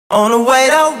On the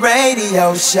Wado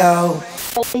Radio Show.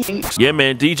 Yeah,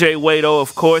 man, DJ Wado,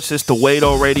 of course. It's the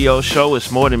Wado Radio Show. It's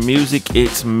more than music,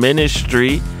 it's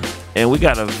ministry. And we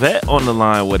got a vet on the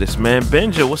line with us, man.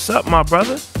 Benjah, what's up, my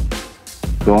brother?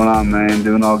 What's going on, man?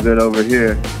 Doing all good over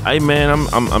here. Hey, man,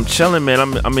 I'm chilling, man.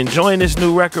 I'm enjoying this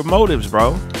new record, Motives,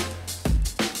 bro.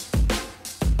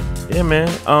 Yeah, man.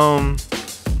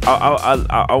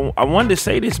 I wanted to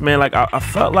say this, man. Like I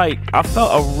felt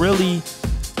a really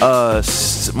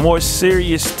more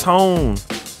serious tone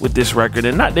with this record,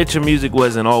 and not that your music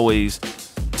wasn't always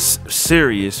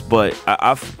serious, but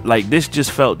I like this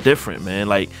just felt different, man.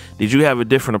 Like, did you have a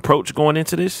different approach going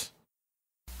into this?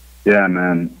 Yeah,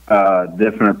 man.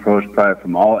 Different approach, probably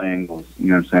from all angles. You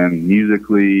know what I'm saying?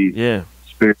 Musically, yeah,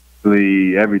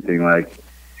 spiritually, everything. Like,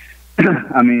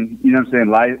 I mean, you know what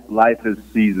I'm saying? Life is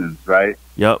seasons, right?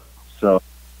 Yep. So,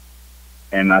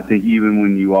 and I think even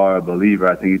when you are a believer,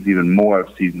 I think it's even more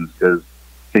of seasons, because I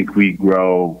think we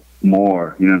grow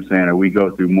more, you know what I'm saying? Or we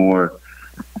go through more.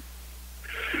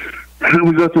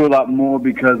 We go through a lot more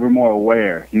because we're more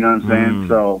aware, you know what I'm saying?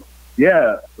 So,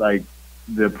 yeah, like,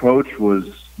 the approach was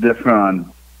different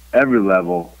on every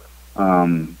level.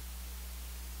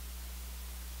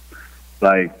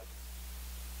 Like,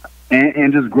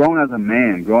 and just growing as a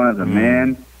man, growing as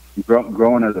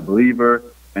a believer,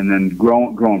 and then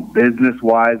growing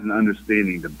business-wise and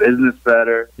understanding the business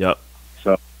better. Yep.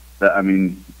 So, I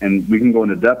mean, and we can go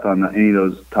into depth on any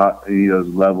of those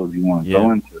levels you want to go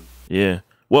into. Yeah.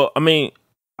 Well, I mean,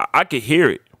 I could hear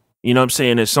it. You know what I'm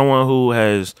saying? As someone who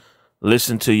has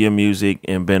listened to your music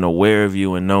and been aware of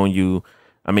you and known you,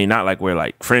 I mean, not like we're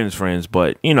like friends,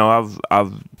 but you know,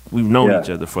 we've known each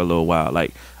other for a little while.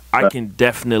 Like, I can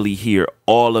definitely hear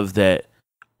all of that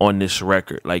on this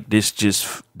record. Like, this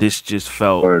just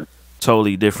felt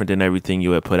totally different than everything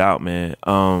you had put out, man.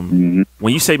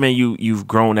 When you say, man, you've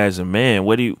grown as a man,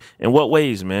 in what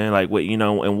ways, man? Like, what, you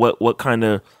know, and what kind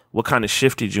of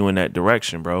shifted you in that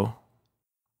direction, bro?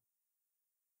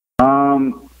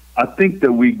 I think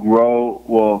that we grow.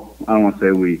 Well, I don't want to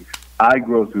say we. I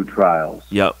grow through trials.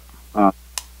 Yep.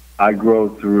 I grow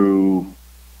through,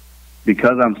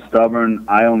 because I'm stubborn.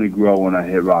 I only grow when I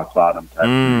hit rock bottom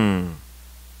type.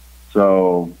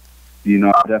 So, you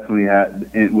know, I definitely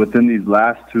had, within these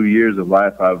last 2 years of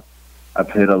life, I've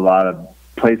hit a lot of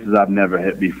places I've never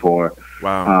hit before.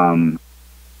 Wow.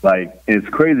 Like, it's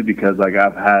crazy because, like,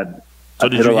 So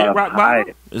did you hit rock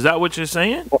bottom? Is that what you're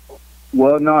saying?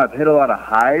 Well, no, I've hit a lot of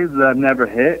highs that I've never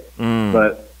hit,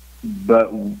 but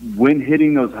when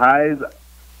hitting those highs,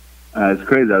 it's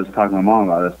crazy. I was talking to my mom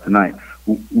about this tonight.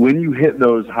 When you hit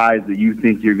those highs that you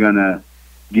think you're gonna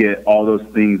get all those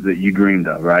things that you dreamed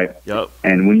of, right? Yep.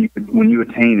 And when you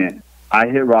attain it, I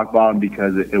hit rock bottom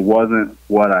because it wasn't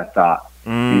what I thought.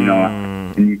 You know,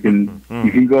 and you can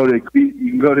go to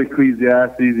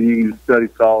Ecclesiastes and you can study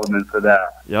Solomon for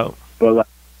that. Yep. But, like,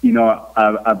 you know,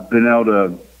 I've been able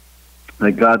to,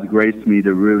 like, God's graced me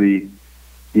to really,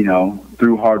 you know,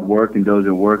 through hard work and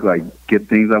diligent work, like, get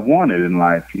things I've wanted in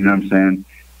life. You know what I'm saying?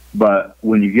 But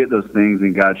when you get those things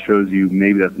and God shows you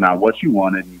maybe that's not what you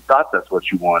wanted, and you thought that's what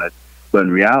you wanted, but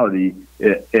in reality,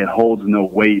 it holds no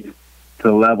weight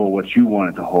to level what you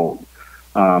want it to hold.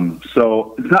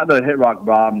 So it's not that I hit rock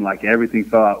bottom, like everything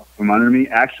fell out from under me.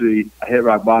 Actually, I hit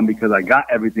rock bottom because I got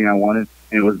everything I wanted,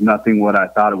 and it was nothing what I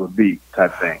thought it would be,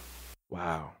 type thing.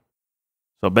 Wow.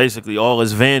 So basically, all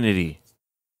is vanity.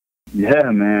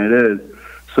 Yeah, man, it is.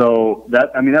 So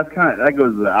that that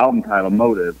goes to the album title,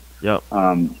 Motive. Yep.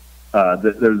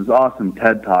 There's this awesome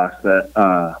TED Talks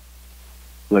that,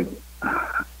 like,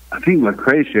 I think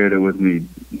Lecrae shared it with me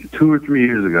 2 or 3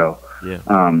 years ago. Yeah.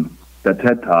 That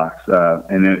TED Talks,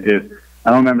 and I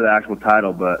don't remember the actual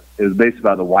title, but it was based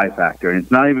about the Y factor, and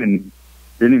didn't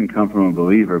even come from a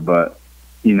believer, but,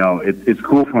 you know, it's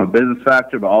cool from a business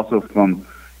factor, but also from,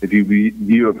 if you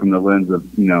view it from the lens of,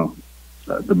 you know,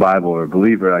 the Bible or a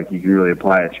believer, like, you can really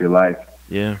apply it to your life.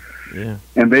 Yeah. Yeah.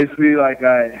 And basically, like,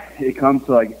 it comes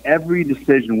to, like, every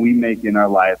decision we make in our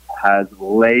life has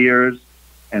layers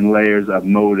and layers of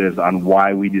motives on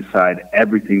why we decide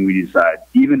everything we decide,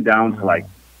 even down to, like,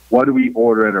 what do we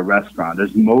order at a restaurant?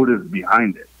 There's motives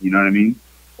behind it. You know what I mean?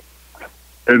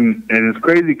 And it's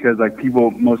crazy because, like,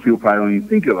 most people probably don't even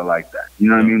think of it like that. You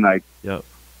know what I mean? Like, yep.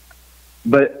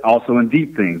 But also in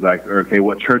deep things, like, okay,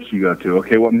 what church do you go to?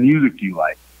 Okay, what music do you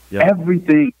like? Yep.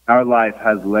 Everything in our life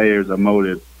has layers of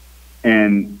motives.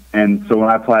 And so when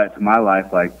I apply it to my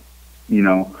life, like, you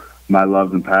know, my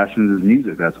loves and passions is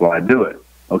music. That's why I do it.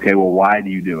 Okay, well, why do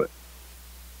you do it?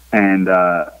 And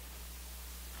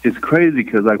it's crazy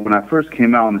because, like, when I first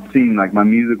came out on the scene, like, my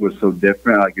music was so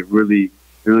different. Like, it really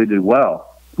did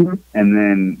well. And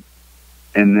then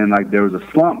and then like there was a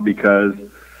slump because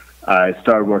I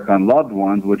started work on Loved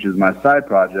Ones, which is my side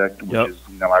project, which is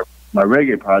my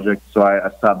reggae project. So I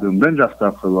stopped doing Benjah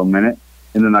stuff for a little minute,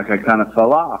 and then like I kind of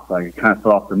fell off,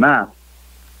 the map,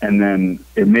 and then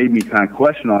it made me kind of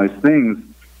question all these things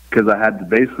because I had to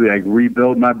basically like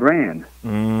rebuild my brand.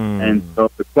 And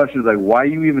so the question is like, why are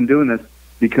you even doing this?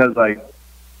 Because like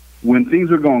when things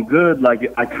were going good,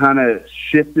 like I kind of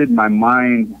shifted my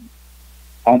mind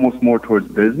almost more towards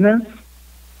business,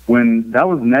 when that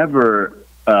was never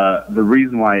the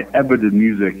reason why I ever did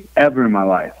music ever in my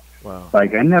life. Wow.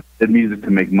 Like I never did music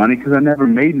to make money because I never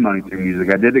made money through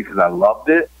music. I did it because I loved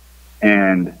it,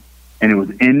 and it was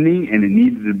in me, and it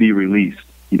needed to be released.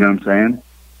 You know what I'm saying?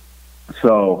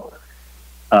 So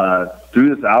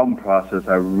through this album process,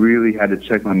 I really had to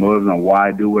check my motives on why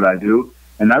I do what I do,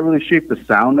 and that really shaped the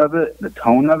sound of it, the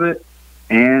tone of it,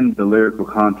 and the lyrical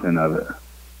content of it.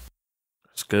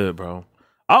 It's good, bro.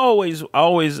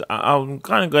 I'm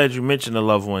kind of glad you mentioned the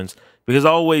Loved Ones, because I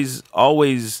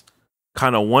always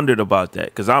kind of wondered about that,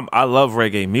 because I love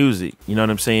reggae music. You know what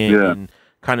I'm saying? Yeah. And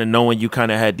kind of knowing you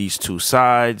kind of had these two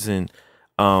sides, and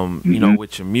you know,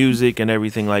 with your music and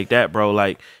everything like that, bro.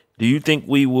 Like, do you think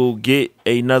we will get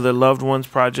another Loved Ones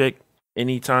project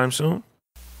anytime soon?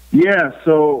 Yeah,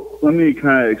 so let me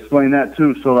kind of explain that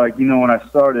too. So, like, you know, when I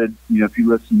started, you know, if you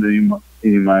listen to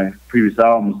any of my previous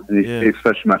albums,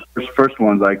 especially my first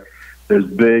ones, like, there's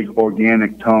big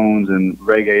organic tones and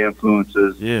reggae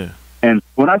influences. Yeah. And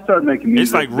when I started making music,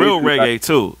 it's like real reggae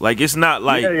too. Like, it's not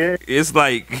like it's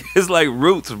like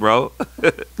roots, bro.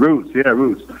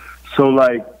 Roots. So,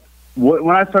 like,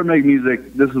 when I started making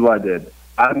music, this is what I did.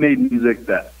 I made music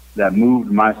that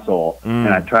moved my soul, and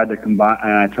I tried to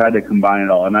combine it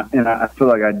all, and I feel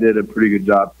like I did a pretty good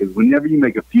job, because whenever you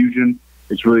make a fusion,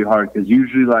 it's really hard, because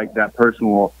usually like that person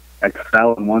will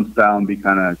excel in one style and be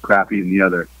kind of crappy in the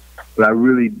other. But I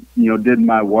really, you know, did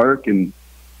my work and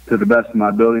to the best of my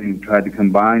ability and tried to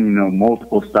combine, you know,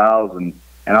 multiple styles, and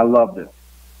I loved it.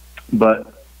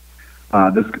 But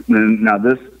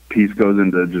this piece goes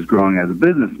into just growing as a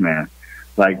businessman.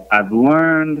 Like, I've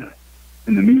learned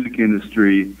in the music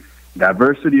industry,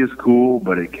 diversity is cool,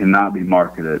 but it cannot be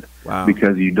marketed. Wow.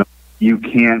 Because you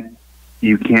can't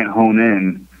hone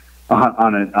in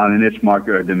on a niche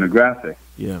market or demographic.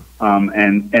 Yeah.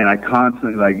 And I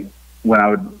constantly, like, when I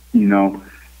would, you know,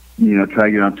 try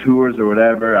to get on tours or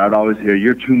whatever, I'd always hear,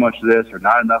 you're too much this or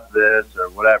not enough this or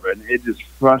whatever, and it just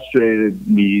frustrated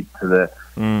me to the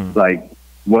like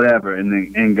whatever.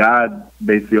 And God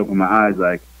basically opened my eyes,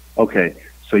 like, okay,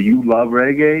 so you love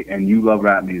reggae and you love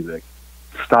rap music.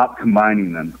 Stop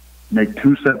combining them. Make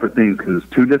two separate things, because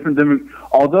it's two different.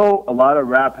 Although a lot of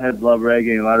rap heads love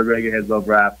reggae and a lot of reggae heads love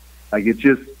rap, like, it's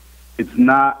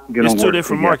not gonna work. It's two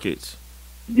different markets.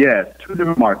 Yeah, it's two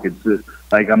different markets.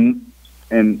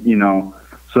 You know,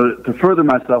 so to further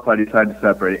myself, I decided to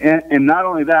separate. And not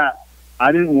only that,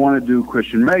 I didn't want to do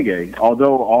Christian reggae,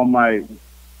 although all my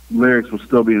lyrics will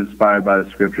still be inspired by the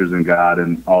scriptures and God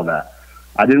and all that.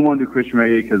 I didn't want to do Christian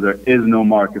reggae because there is no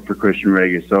market for Christian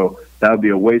reggae. So that would be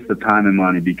a waste of time and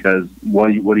money, because what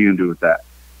are you going to do with that?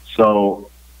 So,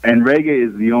 and reggae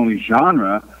is the only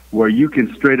genre where you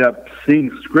can straight up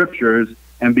sing scriptures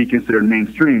and be considered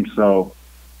mainstream. So,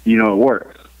 you know, it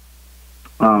works.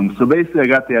 So basically I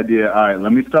got the idea, all right,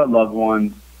 let me start Loved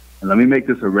Ones, and let me make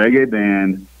this a reggae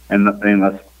band, and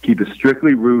let's keep it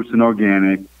strictly roots and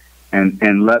organic,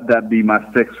 and let that be my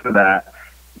fix for that.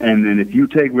 And then if you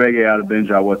take reggae out of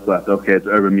Benjah, what's left? Okay, it's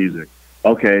urban music.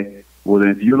 Okay, well then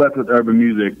if you're left with urban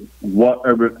music, what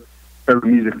urban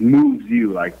music moves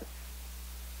you? Like,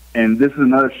 and this is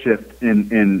another shift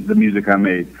in the music I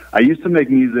made. I used to make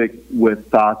music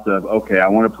with thoughts of, okay, I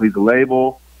want to please a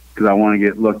label because I want to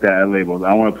get looked at labels.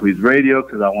 I want to please radio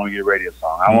because I want to get a radio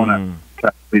song. I want to try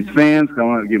to please fans because I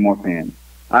want to get more fans.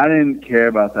 I didn't care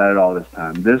about that at all this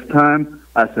time. This time,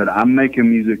 I said, I'm making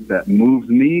music that moves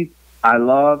me, I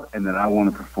love, and that I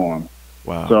want to perform.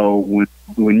 Wow. So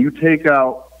when you take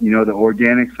out, you know, the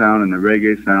organic sound and the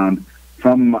reggae sound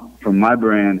from my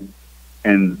brand,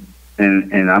 and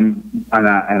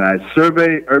I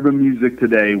survey urban music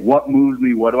today, what moves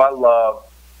me, what do I love,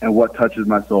 and what touches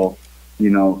my soul, you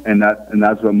know, and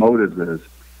that's what Motives is.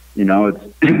 You know,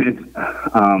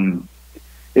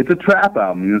 it's a trap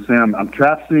album, you know what I'm saying? I'm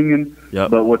trap singing,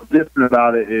 but what's different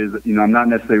about it is, you know, I'm not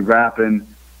necessarily rapping,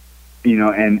 you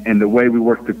know, and the way we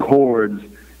work the chords,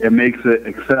 it makes it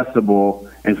accessible,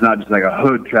 and it's not just like a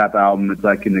hood trap album, it's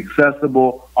like an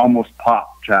accessible, almost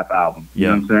pop trap album. You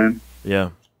know what I'm saying?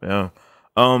 Yeah.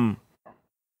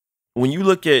 When you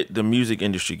look at the music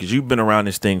industry, because you've been around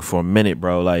this thing for a minute,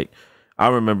 bro, like, I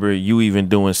remember you even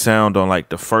doing sound on like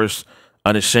the first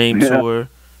Unashamed tour.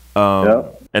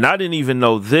 Yep. And I didn't even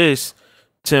know this.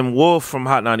 Tim Wolf from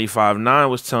Hot 95.9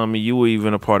 was telling me you were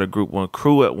even a part of Group One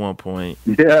Crew at one point.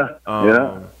 Yeah.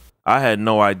 I had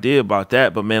no idea about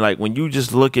that. But man, like when you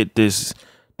just look at this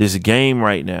game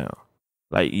right now,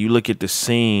 like you look at the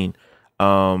scene,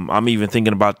 I'm even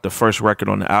thinking about the first record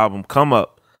on the album, Come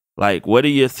Up. Like, what are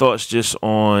your thoughts just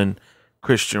on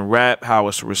Christian rap, how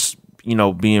it's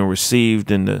being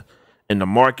received in the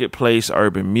marketplace,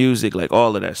 urban music, like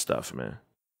all of that stuff, man?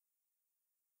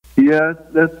 Yeah,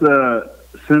 that's a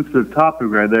sensitive topic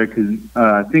right there, because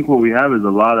I think what we have is a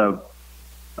lot of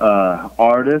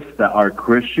artists that are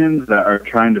Christians that are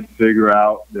trying to figure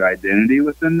out their identity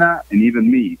within that, and even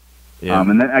me. Yeah.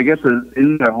 And then I guess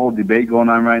isn't there a whole debate going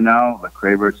on right now, like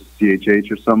Cray versus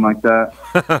CHH or something like that?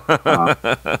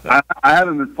 I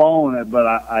haven't been following it, but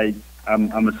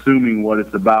I'm assuming what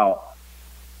it's about.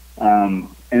 And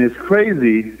it's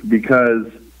crazy because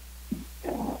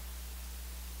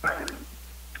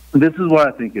this is what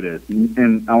I think it is,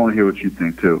 and I want to hear what you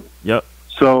think too. Yep.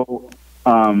 So,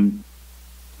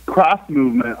 Cross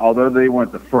Movement, although they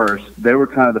weren't the first, they were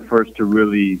kind of the first to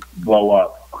really blow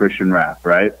up Christian rap,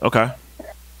 right? Okay.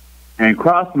 And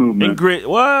Cross Movement, And Grit,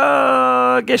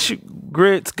 well, I guess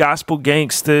Grits, Gospel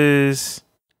Gangsters.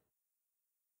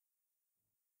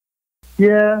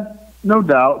 yeah, no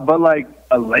doubt, but like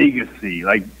a legacy.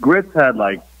 Like Grits had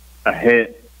like a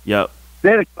hit. Yep.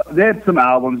 They had some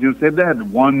albums, you know, they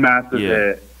had one massive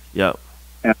hit. Yep.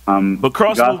 But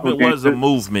Cross Movement was a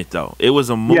movement, though. It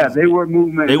was a movement. Yeah, they were a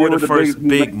movement. They were the first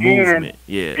big movement.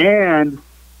 Yeah. And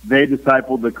they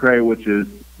discipled the Cray, which is,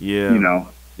 you know.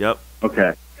 Yep.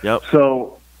 Okay. Yep.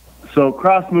 So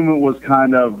Cross Movement was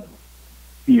kind of,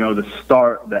 the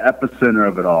start, the epicenter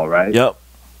of it all, right? Yep.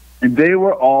 And they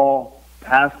were all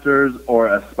pastors or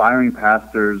aspiring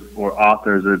pastors or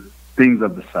authors or things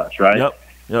of the such, right?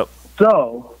 Yep.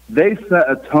 So they set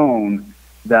a tone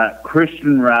that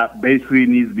Christian rap basically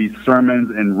needs to be sermons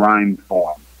in rhyme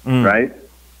form, right?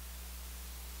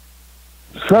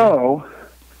 So,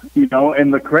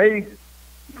 and Lecrae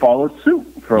followed suit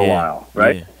for a while,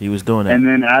 right? Yeah, he was doing that. And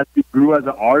then as he grew as an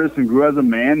artist and grew as a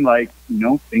man,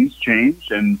 things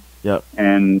changed and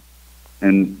and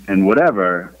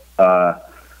whatever.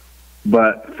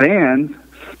 But fans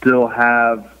still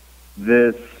have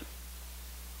this,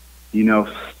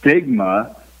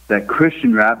 stigma that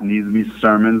Christian rap needs to be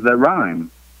sermons that rhyme.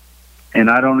 And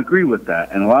I don't agree with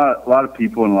that. And a lot of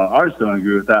people and a lot of artists don't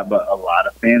agree with that, but a lot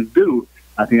of fans do.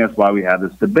 I think that's why we have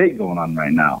this debate going on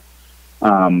right now.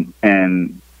 And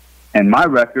my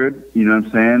record,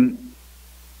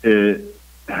 it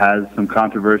has some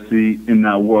controversy in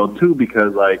that world too,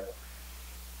 because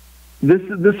this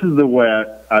is the way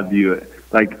I view it.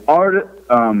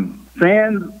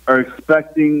 Fans are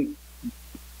expecting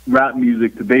rap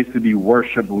music to basically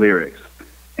worship lyrics,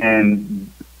 and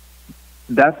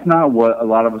that's not what a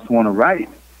lot of us want to write.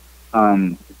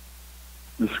 The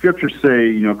scriptures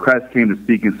say, Christ came to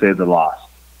seek and save the lost,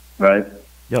 right?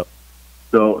 Yep.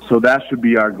 So that should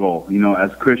be our goal.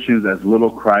 As Christians, as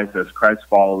little Christ, as Christ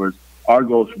followers, our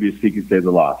goal should be to seek and save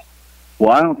the lost.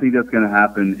 Well, I don't think that's going to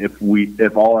happen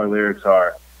if all our lyrics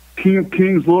are King of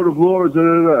Kings, Lord of Lords, da, da,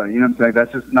 da. You know what I'm saying?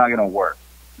 That's just not going to work.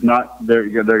 They're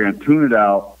going to tune it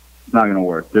out. It's not going to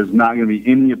work. There's not going to be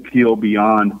any appeal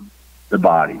beyond the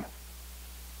body.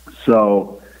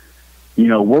 So,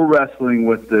 we're wrestling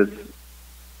with this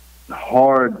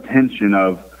hard tension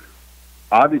of,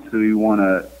 obviously we want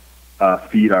to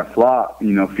feed our flock,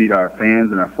 feed our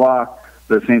fans and our flock.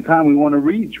 But at the same time, we want to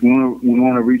reach. We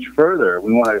want to reach further.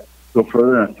 We want to go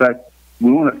further and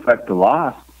we want to affect the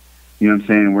lost. You know what I'm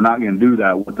saying? We're not going to do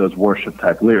that with those worship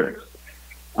type lyrics.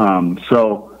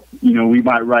 So, we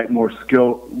might write more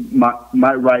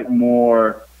might write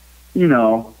more,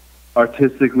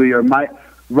 artistically, or might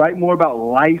write more about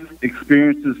life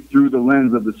experiences through the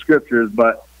lens of the scriptures.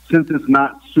 But since it's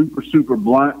not super, super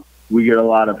blunt, we get a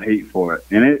lot of hate for it.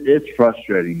 And it's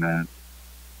frustrating, man.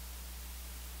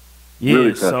 Yeah,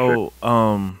 really frustrating.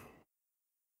 So,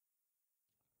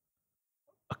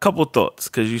 a couple thoughts,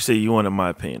 because you say you wanted my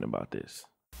opinion about this.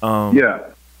 Yeah.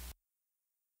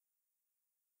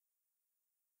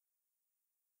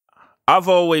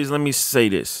 Let me say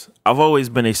this. I've always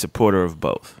been a supporter of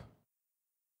both.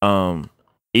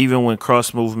 Even when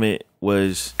Cross Movement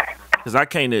was, because I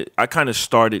kind of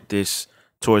started this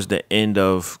towards the end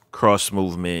of Cross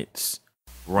Movement's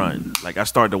run. Like I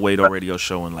started the Wait On Radio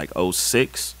show in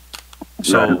 2006.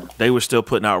 So they were still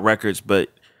putting out records, but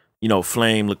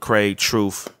Flame, Lecrae,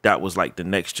 Truth, that was the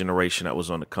next generation that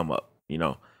was on the come up,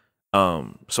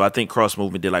 So I think Cross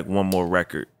Movement did one more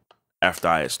record after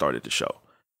I had started the show.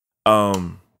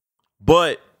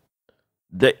 But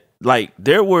they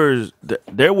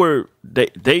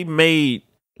made,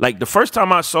 like, the first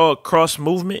time I saw a cross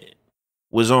movement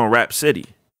was on Rap City.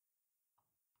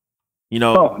 You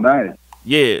know, Oh, nice.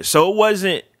 yeah. So it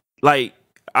wasn't like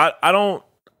I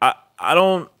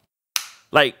don't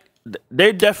like.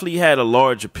 They definitely had a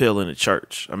large appeal in the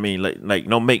church. I mean, like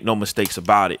no, make no mistakes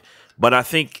about it. But I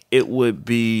think it would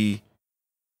be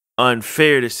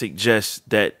unfair to suggest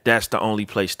that that's the only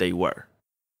place they were.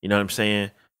 You know what I'm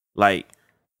saying? Like,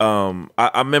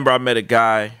 I remember I met a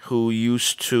guy who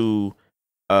used to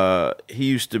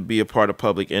be a part of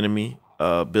Public Enemy,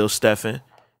 Bill Steffen.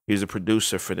 He was a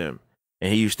producer for them.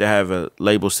 And he used to have a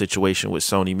label situation with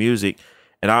Sony Music.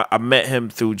 And I met him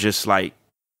through just like,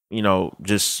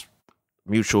 just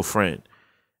mutual friend.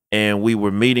 And we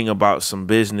were meeting about some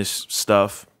business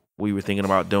stuff we were thinking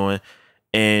about doing.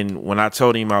 And when I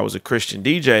told him I was a Christian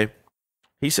DJ,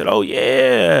 he said, "Oh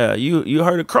yeah, you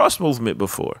heard of cross movement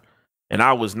before?" And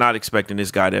I was not expecting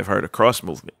this guy to have heard of cross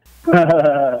movement.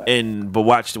 But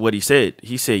watch what he said.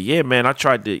 He said, "Yeah, man, I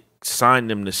tried to sign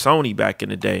them to Sony back in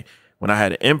the day when I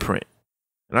had an imprint."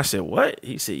 And I said, "What?"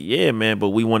 He said, "Yeah, man, but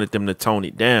we wanted them to tone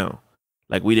it down.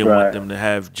 Like, we didn't want them to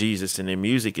have Jesus in their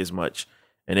music as much,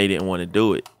 and they didn't want to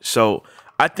do it." So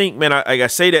I think, man, I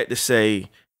say that to say,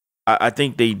 I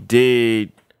think they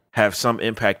did have some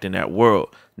impact in that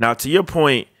world. Now, to your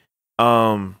point,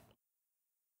 I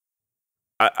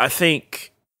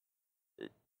think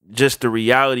just the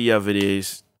reality of it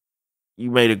is, you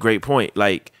made a great point.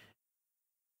 Like,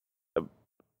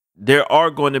 there are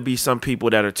going to be some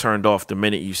people that are turned off the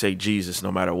minute you say Jesus,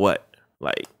 no matter what.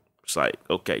 Like, it's like,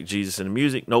 okay, Jesus in the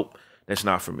music, nope, that's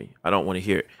not for me. I don't want to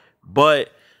hear it.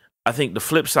 But I think the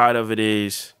flip side of it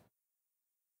is,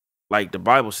 like the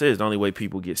Bible says, the only way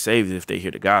people get saved is if they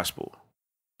hear the gospel.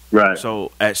 Right.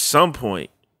 So at some point,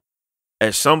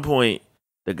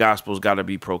 the gospel's got to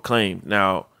be proclaimed.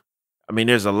 Now, I mean,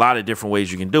 there's a lot of different ways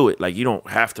you can do it. Like, you don't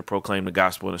have to proclaim the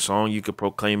gospel in a song. You could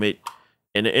proclaim it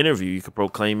in an interview. You could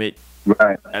proclaim it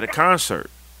at a concert.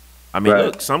 I mean,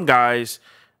 look, some guys,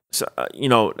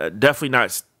 definitely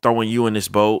not throwing you in this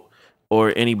boat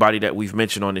or anybody that we've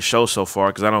mentioned on this show so far,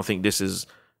 because I don't think this is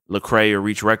Lecrae or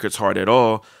Reach Records hard at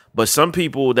all. But some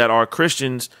people that are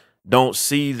Christians don't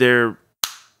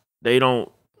they don't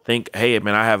think, hey,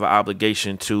 man, I have an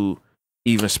obligation to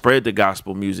even spread the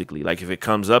gospel musically. Like, if it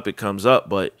comes up, it comes up,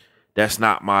 but that's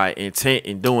not my intent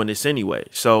in doing this anyway.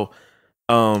 So,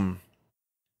 man,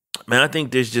 I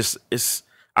think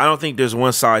I don't think there's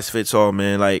one size fits all,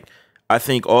 man. Like, I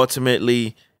think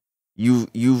ultimately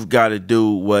you've got to do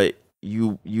what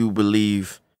you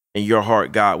believe in your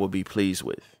heart God will be pleased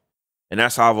with. And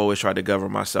that's how I've always tried to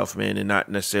govern myself, man, and not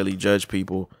necessarily judge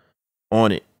people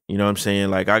on it. You know what I'm saying?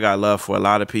 Like, I got love for a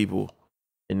lot of people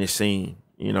in this scene,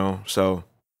 so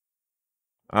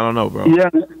I don't know, bro. Yeah.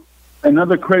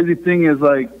 Another crazy thing is,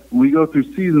 like, we go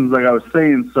through seasons, like I was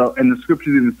saying, so, and the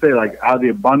scriptures even say, like, out of the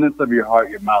abundance of your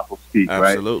heart, your mouth will speak,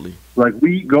 Absolutely. Right? Like,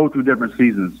 we go through different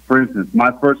seasons. For instance,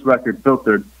 my first record,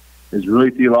 Filtered, is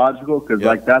really theological, because,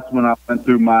 like, that's when I went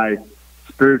through my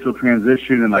spiritual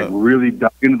transition and, like, really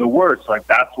dug into the Word. So, like,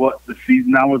 that's what the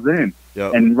season I was in.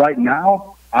 And right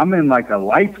now, I'm in, like, a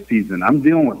life season. I'm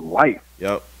dealing with life.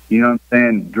 You know what I'm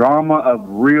saying? Drama of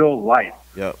real life.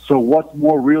 So what's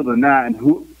more real than that?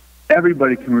 And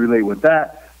everybody can relate with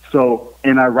that. So,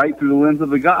 and I write through the lens of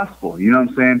the gospel. You know what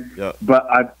I'm saying? But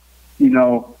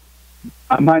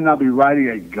I might not be writing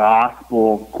a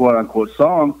gospel, quote unquote,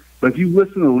 song, but if you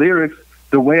listen to lyrics,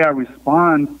 the way I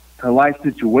respond to life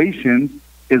situations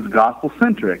is gospel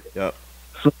centric.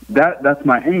 So that's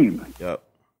my aim.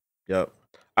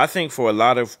 I think for a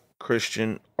lot of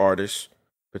Christian artists,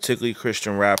 particularly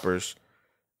Christian rappers,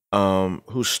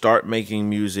 who start making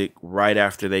music right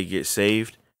after they get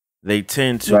saved, they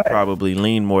tend to probably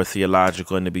lean more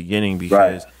theological in the beginning,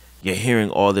 because you're hearing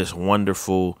all this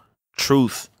wonderful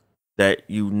truth that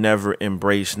you never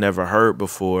embraced, never heard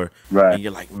before. And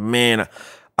you're like, man,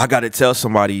 I got to tell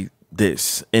somebody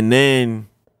this. And then,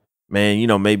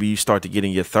 man, maybe you start to get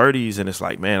in your 30s and it's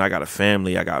like, man, I got a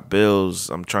family, I got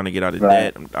bills, I'm trying to get out of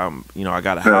debt. I'm I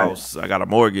got a house, I got a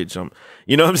mortgage.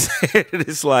 You know what I'm saying?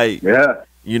 It's like,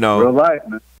 real life,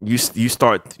 man. You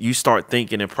start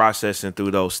thinking and processing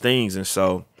through those things. And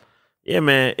so, yeah,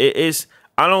 man,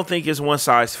 I don't think it's one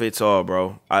size fits all,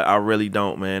 bro. I really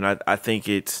don't, man. I think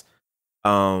it's,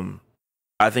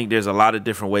 I think there's a lot of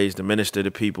different ways to minister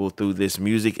to people through this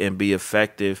music and be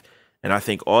effective. And I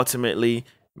think ultimately,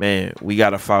 man, we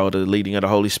got to follow the leading of the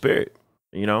Holy Spirit,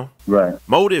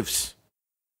 motives,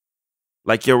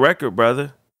 like your record,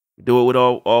 brother. Do it with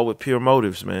all with pure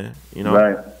motives, man.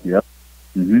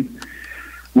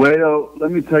 Well,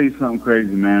 let me tell you something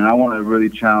crazy, man. I want to really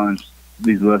challenge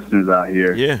these listeners out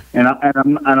here. Yeah. And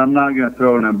I'm not going to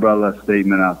throw an umbrella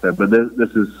statement out there, but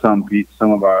this is some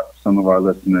of our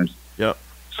listeners. Yep.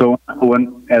 So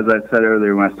when, as I said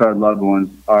earlier, when I started Loved Ones,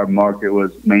 our market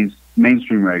was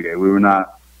mainstream reggae. We were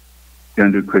not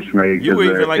going to do Christian reggae. You were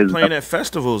even like playing at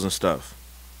festivals and stuff.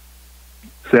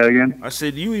 Say that again? I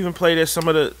said you even played at some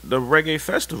of the reggae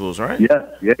festivals, right?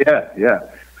 Yeah.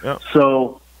 Yep.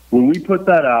 So when we put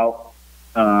that out,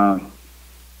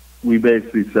 we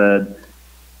basically said,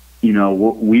 you know,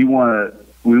 we want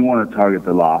to target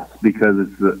the lost because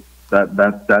it's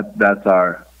that's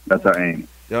our aim.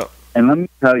 Yep. And let me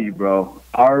tell you, bro,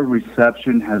 our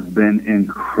reception has been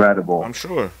incredible. I'm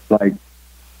sure. Like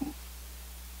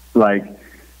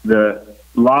the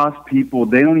lost people,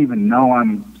 they don't even know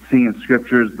I'm singing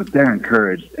scriptures, but they're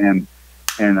encouraged, and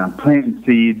I'm planting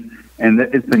seeds, and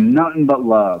it's been nothing but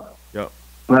love. Yep.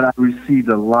 But I received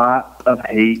a lot of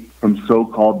hate from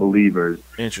so-called believers,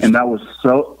 and that was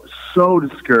so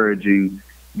discouraging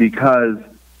because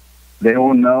they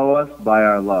will know us by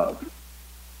our love.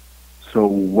 So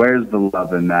where's the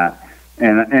love in that?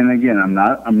 And again,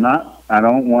 I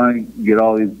don't want to get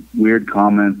all these weird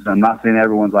comments. I'm not saying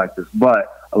everyone's like this, but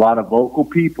a lot of vocal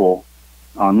people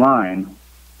online,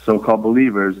 so-called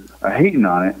believers, are hating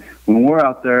on it when we're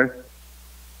out there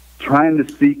trying to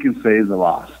seek and save the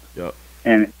lost. Yep.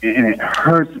 And it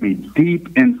hurts me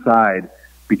deep inside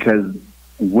because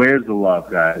where's the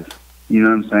love, guys? You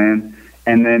know what I'm saying?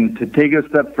 And then to take it a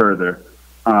step further,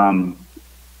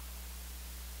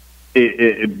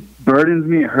 it burdens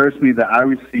me, it hurts me that I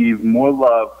receive more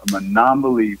love from a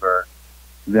non-believer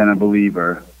than a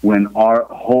believer when our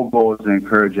whole goal is to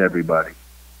encourage everybody.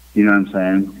 You know what I'm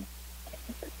saying?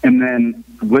 And then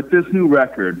with this new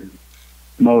record,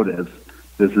 Motives,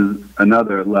 this is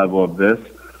another level of this.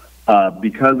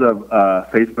 Because of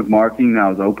Facebook marketing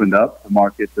now is opened up to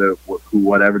market to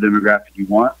whatever demographic you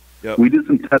want. Yep. We did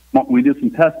some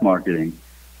test marketing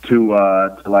to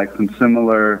like some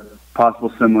possible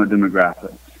similar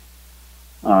demographics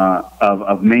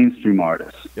of mainstream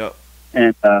artists. Yep.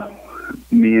 And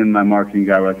me and my marketing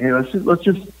guy were like, hey, let's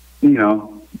just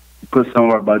put some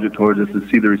of our budget towards this and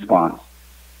see the response.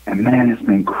 And man, it's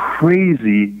been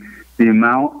crazy the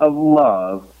amount of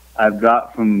love I've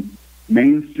got from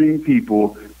mainstream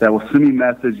people that will send me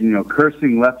message,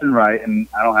 cursing left and right. And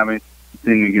I don't have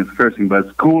anything against cursing, but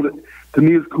it's cool to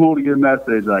me. It's cool to get a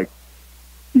message like,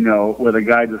 with a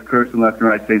guy just cursing left and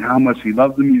right, saying how much he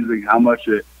loves the music, how much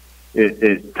it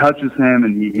touches him,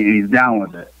 and he's down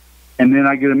with it. And then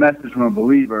I get a message from a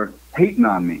believer hating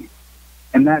on me,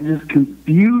 and that just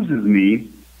confuses me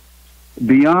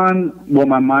beyond what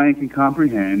my mind can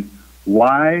comprehend.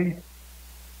 Why,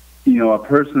 a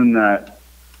person that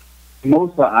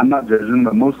I'm not judging,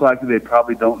 but most likely they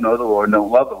probably don't know the Lord,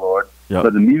 don't love the Lord, yep.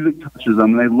 But the music touches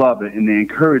them, and they love it, and they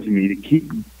encourage me to keep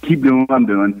doing what I'm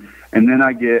doing. And then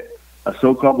I get a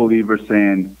so-called believer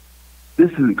saying,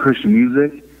 this isn't Christian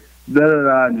music,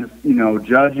 just,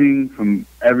 judging from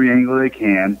every angle they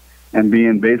can and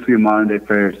being basically a modern-day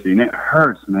Pharisee. And it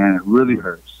hurts, man. It really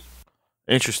hurts.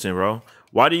 Interesting, bro.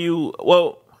 Why do you,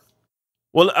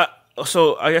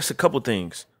 so I guess a couple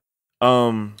things.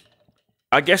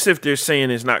 I guess if they're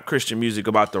saying it's not Christian music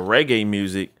about the reggae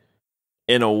music,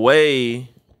 in a way,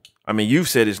 I mean, you've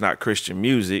said it's not Christian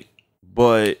music,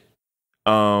 but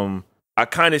I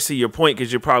kind of see your point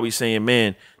because you're probably saying,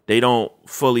 man, they don't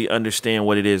fully understand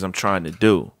what it is I'm trying to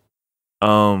do.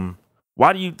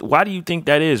 Why do you think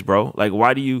that is, bro? Like,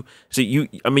 why do you see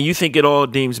you think it all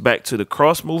deems back to the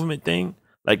cross movement thing,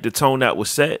 like the tone that was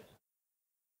set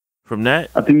from that?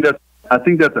 I think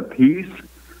that's a piece,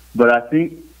 but I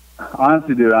think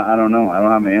honestly, dude, I don't know. I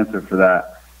don't have an answer for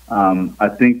that. I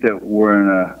think that we're in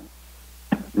a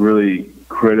really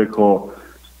critical,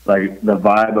 like the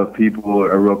vibe of people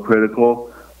are real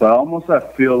critical, but almost I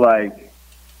feel like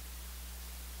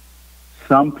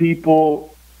some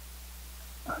people,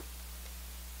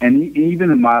 and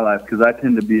even in my life, because I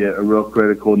tend to be a real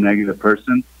critical, negative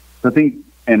person, so I think,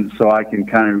 and so I can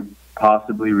kind of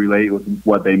possibly relate with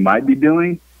what they might be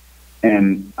doing,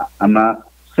 and I'm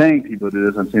not saying people do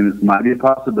this, I'm saying this might be a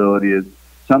possibility, is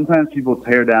sometimes people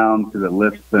tear down because it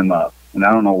lifts them up. And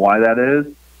I don't know why that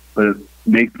is, but it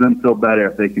makes them feel better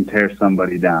if they can tear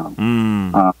somebody down.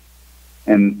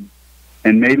 And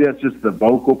maybe that's just the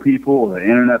vocal people or the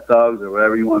internet thugs or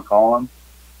whatever you want to call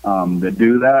them that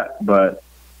do that. But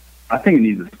I think it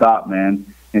needs to stop, man.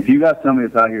 And if you got somebody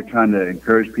that's out here trying to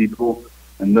encourage people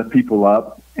and lift people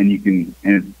up, and you can,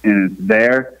 and it's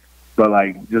there, but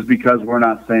like just because we're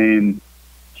not saying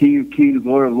King of Kings,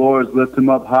 Lord of Lords, lift him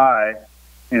up high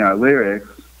in our lyrics,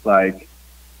 like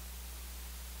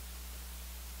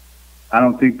I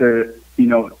don't think they're, you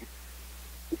know,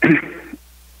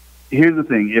 here's the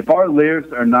thing. If our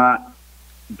lyrics are not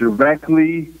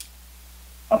directly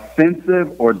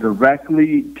offensive or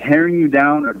directly tearing you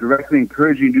down or directly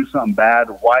encouraging you to do something bad,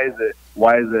 why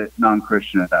is it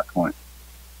non-Christian at that point?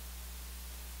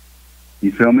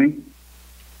 You feel me?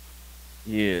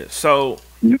 Yeah. So,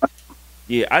 You know,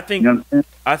 yeah, I think, you know what I'm saying?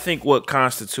 I think what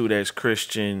constitutes as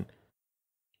Christian,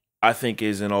 I think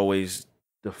isn't always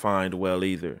defined well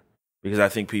either, because I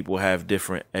think people have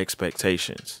different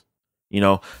expectations, you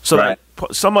know? So Right.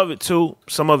 like some of it too,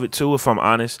 if I'm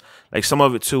honest, like some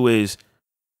of it too is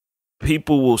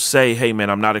people will say, hey man,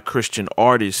 I'm not a Christian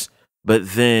artist, but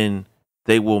then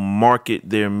they will market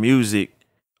their music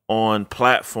on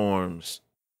platforms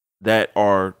that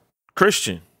are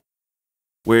Christian.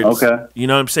 Where it's, Okay. you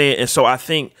know what I'm saying? And so I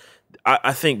think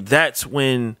that's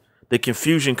when the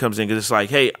confusion comes in, because it's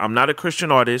like, hey, I'm not a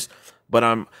Christian artist, but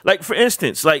I'm like, for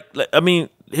instance, I mean,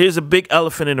 here's a big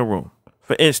elephant in the room.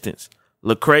 For instance,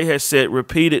 Lecrae has said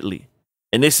repeatedly,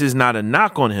 and this is not a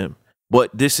knock on him, but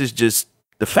this is just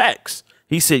the facts.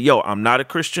 He said, yo, I'm not a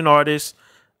Christian artist.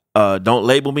 Don't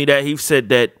label me that. He said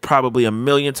that probably 1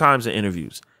 million times in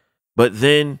interviews. But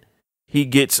then he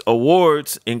gets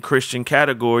awards in Christian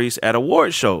categories at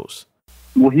award shows.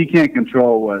 Well, he can't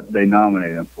control what they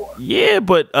nominate him for. Yeah,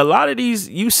 but a lot of these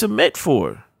you submit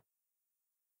for.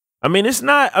 I mean, it's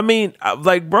not. I mean,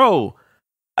 like, bro,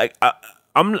 I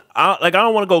don't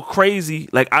want to go crazy.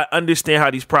 Like, I understand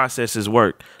how these processes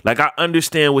work. Like, I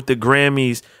understand with the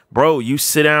Grammys, bro. You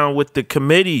sit down with the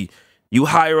committee. You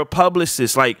hire a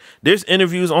publicist. Like, there's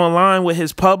interviews online with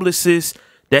his publicist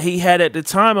that he had at the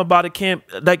time about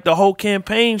like the whole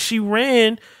campaign she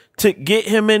ran to get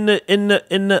him in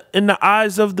the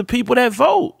eyes of the people that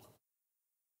vote.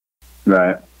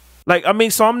 Right. Like, I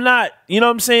mean, so I'm not, you know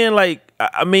what I'm saying? Like,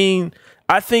 I mean,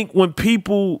 I think when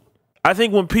people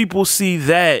see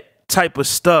that type of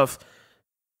stuff,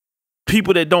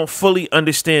 people that don't fully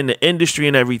understand the industry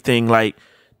and everything, like,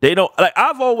 they don't, like,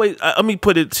 I've always, let me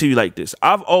put it to you like this.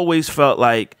 I've always felt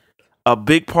like a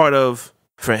big part of,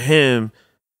 for him,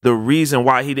 the reason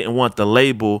why he didn't want the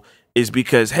label is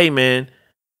because, hey, man,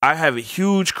 I have a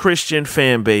huge Christian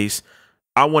fan base.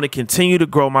 I want to continue to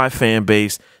grow my fan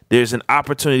base. There's an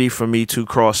opportunity for me to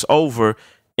cross over.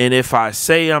 And if I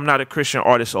say I'm not a Christian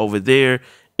artist over there,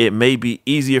 it may be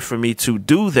easier for me to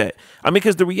do that. I mean,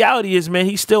 because the reality is, man,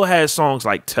 he still has songs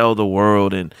like Tell the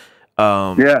World and,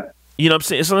 Yeah. you know what I'm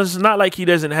saying? So it's not like he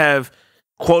doesn't have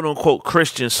quote unquote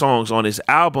Christian songs on his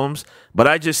albums, but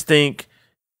I just think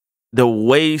the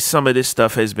way some of this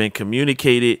stuff has been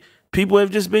communicated, people have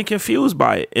just been confused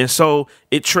by it. And so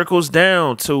it trickles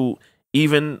down to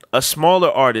even a smaller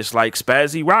artist like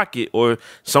Spazzy Rocket or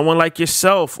someone like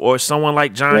yourself or someone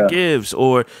like John Gibbs,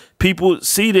 or people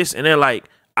see this and they're like,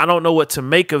 I don't know what to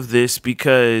make of this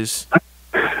because,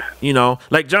 you know,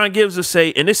 like John Gibbs will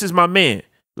say, and this is my man,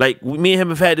 like me and him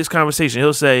have had this conversation.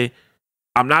 He'll say,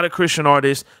 I'm not a Christian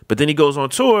artist, but then he goes on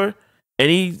tour and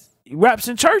he raps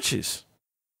in churches.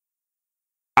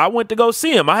 I went to go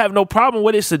see him. I have no problem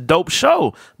with it. It's a dope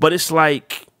show, but it's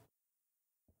like,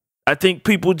 I think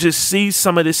people just see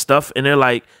some of this stuff and they're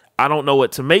like, I don't know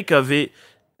what to make of it.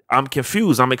 I'm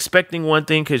confused. I'm expecting one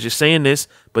thing because you're saying this,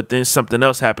 but then something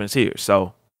else happens here.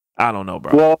 So I don't know,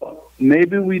 bro. Well,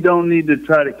 maybe we don't need to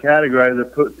try to categorize or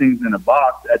put things in a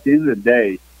box. At the end of the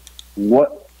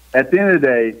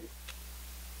day,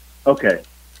 okay.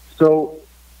 So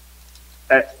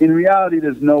in reality,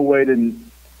 there's no way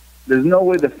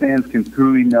the fans can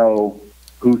truly know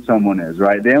who someone is,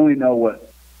 right? They only know what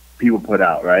people put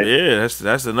out, right? Yeah,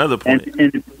 that's another point.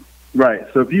 And right.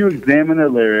 So if you examine their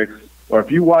lyrics or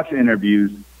if you watch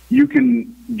interviews, you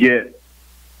can get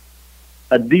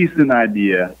a decent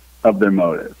idea of their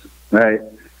motives, right?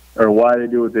 Or why they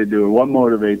do what they do, or what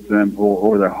motivates them,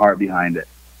 or their heart behind it.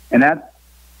 And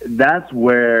that's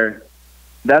where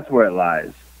it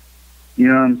lies. You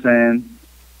know what I'm saying?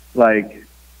 Like,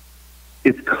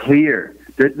 it's clear.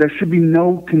 There should be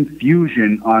no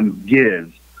confusion on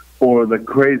Gibbs or the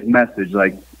crazy message.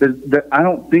 Like, I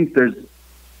don't think there's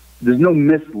no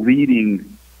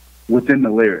misleading within the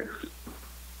lyrics.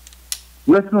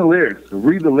 Listen to the lyrics.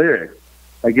 Read the lyrics.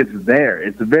 Like, it's there.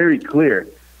 It's very clear.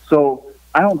 So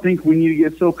I don't think we need to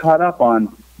get so caught up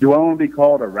on, do I want to be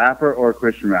called a rapper or a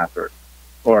Christian rapper?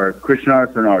 Or a Christian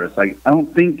artist or an artist? Like, I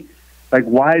don't think, like,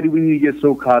 why do we need to get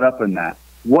so caught up in that?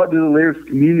 What do the lyrics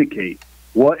communicate?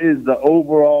 What is the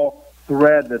overall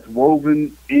thread that's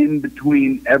woven in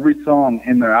between every song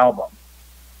in their album?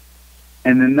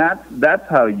 And then that's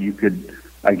how you could,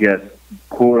 I guess,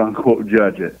 quote unquote,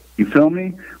 judge it. You feel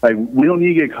me? Like, we don't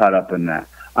need to get caught up in that.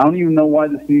 I don't even know why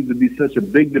this needs to be such a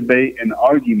big debate and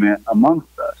argument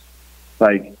amongst us.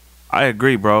 Like, I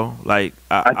agree, bro. Like,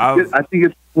 I think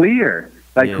it's clear.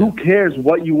 Like, who cares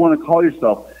what you want to call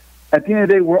yourself? At the end of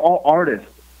the day, we're all artists.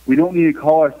 We don't need to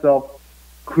call ourselves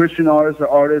Christian artists or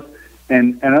artists,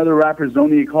 and other rappers don't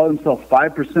need to call themselves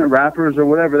 5% rappers or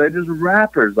whatever. They're just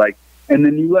rappers. Like, and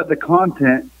then you let the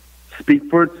content speak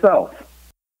for itself.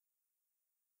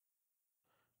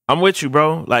 I'm with you,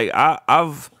 bro. Like, I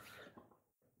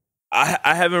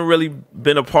haven't really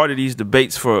been a part of these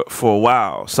debates for a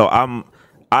while, so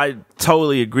I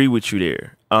totally agree with you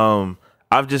there.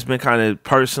 I've just been kind of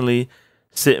personally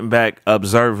sitting back,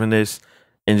 observing this,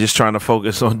 and just trying to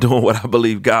focus on doing what I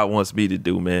believe God wants me to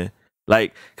do, man.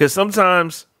 Like, because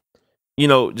sometimes, you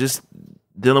know, just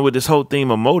dealing with this whole theme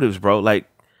of motives, bro. Like,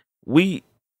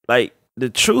 the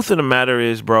truth of the matter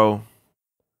is, bro,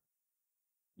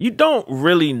 you don't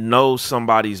really know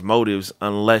somebody's motives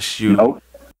unless you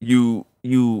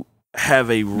have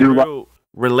a real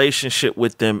relationship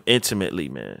with them intimately,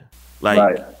 man.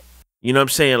 Like, you know what I'm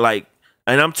saying? Like,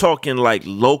 and I'm talking like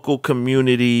local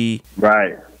community.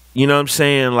 Right. You know what I'm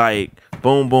saying? Like,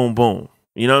 boom, boom, boom.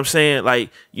 You know what I'm saying?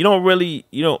 Like, you don't really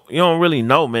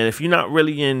know, man. If you're not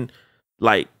really in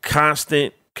like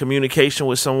constant communication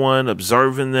with someone,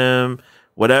 observing them,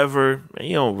 whatever, man,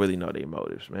 you don't really know their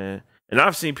motives, man. And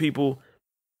I've seen people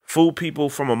fool people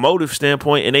from a motive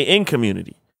standpoint, and they in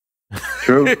community.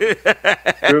 True.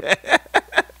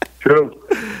 True.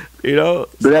 You know,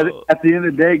 but at the end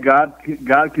of the day,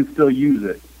 God can still use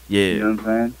it. Yeah. You know what I'm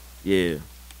saying? Yeah.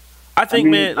 I think,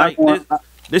 man, like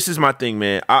this is my thing,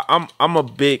 man. I'm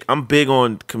big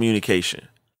on communication.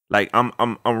 Like,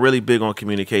 I'm really big on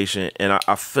communication, and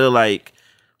I feel like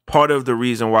part of the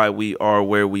reason why we are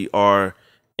where we are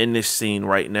in this scene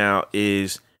right now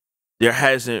is there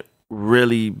hasn't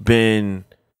really been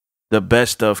the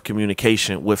best of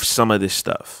communication with some of this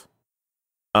stuff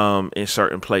in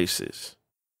certain places.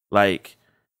 Like,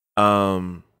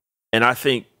 and I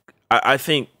think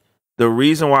the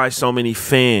reason why so many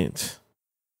fans,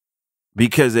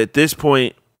 because at this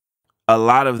point, a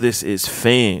lot of this is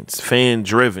fan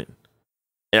driven.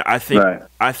 And I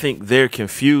think they're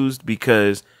confused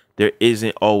because there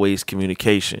isn't always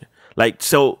communication. Like,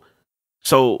 so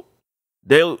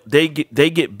they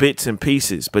get bits and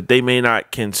pieces, but they may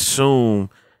not consume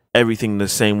everything the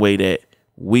same way that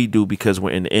we do because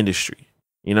we're in the industry.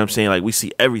 You know what I'm saying? Like, we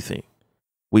see everything.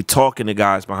 We talking to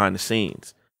guys behind the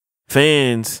scenes.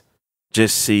 Fans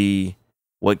just see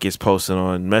what gets posted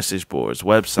on message boards,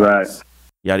 websites,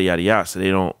 yada, yada, yada. So they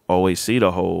don't always see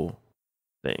the whole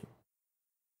thing.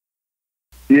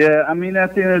 Yeah, I mean,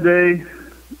 at the end of the day,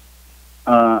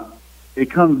 it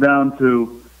comes down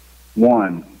to,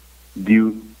 one,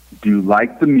 do you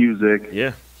like the music?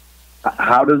 Yeah.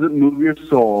 How does it move your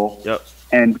soul? Yep.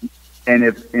 And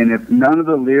if none of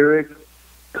the lyrics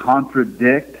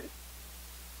contradict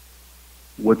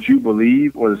what you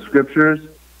believe or the scriptures,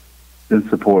 then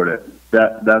support it.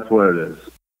 That's what it is.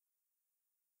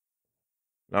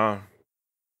 I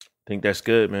think that's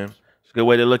good, man. It's a good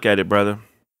way to look at it, brother.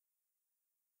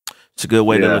 It's a good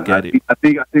way to look at it. I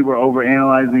think we're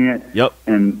overanalyzing it. Yep.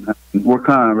 And we're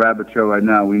kind of on a rabbit trail right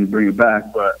now. We need to bring it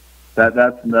back, but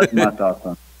that's my thoughts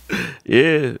on it.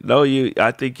 Yeah. No,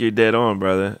 I think you're dead on,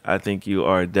 brother. I think you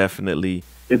are definitely.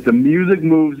 If the music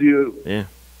moves you, yeah,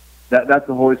 that's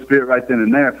the Holy Spirit right then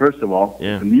and there, first of all.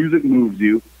 Yeah. If the music moves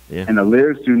you, and the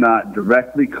lyrics do not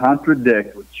directly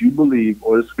contradict what you believe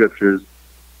or the scriptures,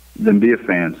 then be a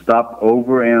fan. Stop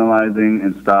overanalyzing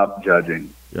and stop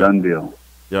judging. Yep. Done deal.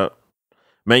 Yep.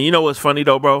 Man, you know what's funny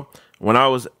though, bro?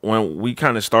 When we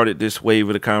kind of started this wave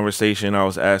of the conversation, I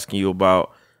was asking you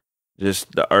about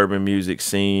just the urban music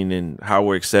scene and how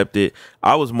we're accepted.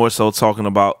 I was more so talking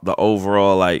about the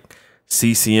overall like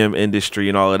CCM industry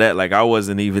and all of that. Like, I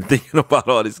wasn't even thinking about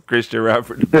all this Christian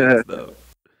rapper stuff.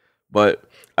 But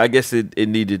I guess it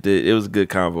needed to. It was a good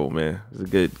convo, man. It was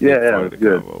a good part of the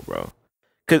convo, bro.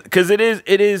 Cause it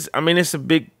is. I mean, it's a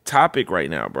big topic right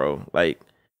now, bro. Like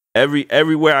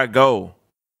everywhere I go,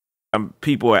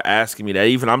 people are asking me that.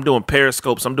 Even I'm doing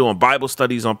Periscopes. I'm doing Bible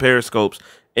studies on Periscopes.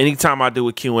 Anytime I do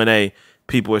a Q&A,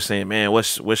 people are saying, "Man,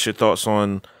 what's your thoughts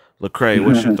on Lecrae?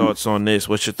 What's your thoughts on this?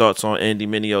 What's your thoughts on Andy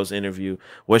Mineo's interview?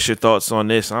 What's your thoughts on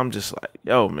this?" I'm just like,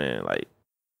 yo, man, like,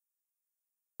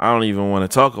 I don't even want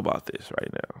to talk about this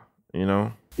right now, you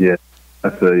know? Yeah, I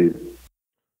feel you.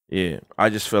 Yeah, I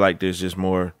just feel like there's just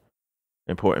more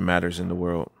important matters in the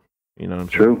world. You know what I'm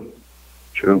saying?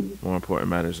 True. More important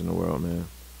matters in the world, man.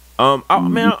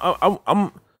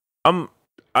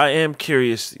 I am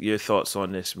curious your thoughts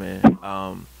on this, man.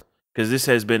 because this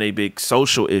has been a big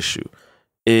social issue,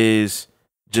 is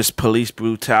just police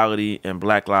brutality and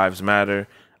Black Lives Matter.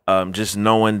 Just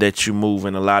knowing that you move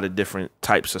in a lot of different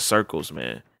types of circles,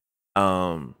 man.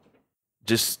 I'm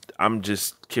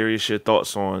just curious your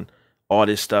thoughts on all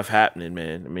this stuff happening,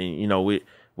 man. I mean, you know,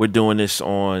 we're doing this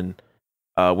on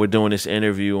we're doing this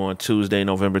interview on Tuesday,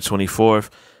 November 24th.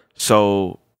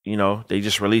 So, you know, they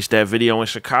just released that video in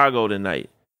Chicago tonight,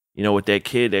 you know, with that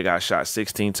kid that got shot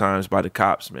 16 times by the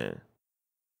cops, man.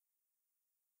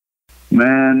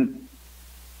 Man,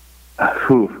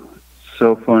 whew,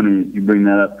 so funny you bring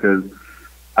that up, because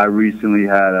I recently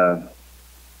had a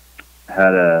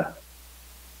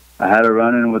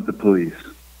run-in with the police.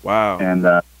 Wow. And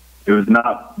it was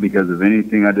not because of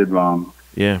anything I did wrong.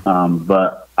 Yeah.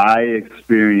 But I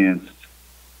experienced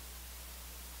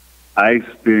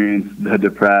the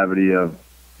depravity of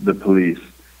the police.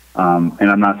 And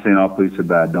I'm not saying all police are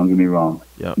bad, don't get me wrong.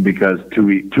 Yep. Because two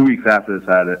weeks after this,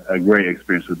 I had a great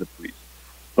experience with the police.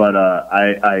 But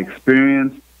I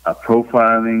experienced a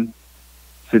profiling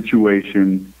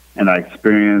situation, and I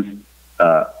experienced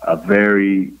a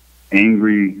very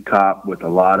angry cop with a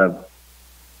lot of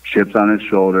chips on his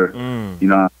shoulder, you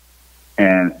know,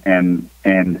 and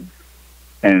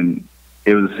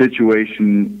it was a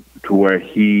situation to where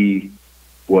he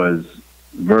was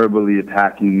verbally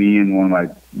attacking me and one of my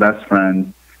best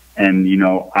friends, and you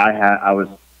know, I was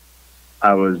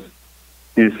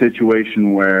in a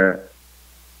situation where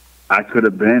I could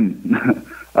have been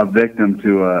a victim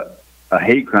to a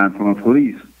hate crime from a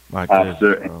police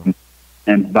officer.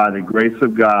 And by the grace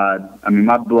of God, I mean,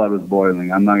 my blood was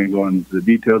boiling. I'm not going to go into the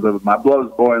details of it. My blood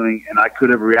was boiling, and I could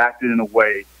have reacted in a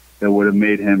way that would have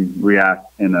made him react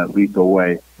in a lethal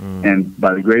way. And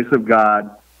by the grace of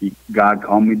God, God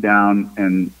calmed me down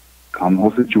and calmed the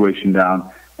whole situation down,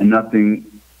 and nothing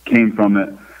came from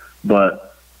it.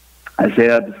 But I say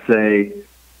that to say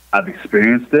I've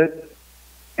experienced it,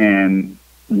 and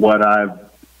what I've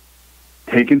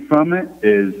taken from it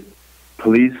is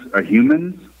police are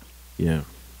humans. Yeah.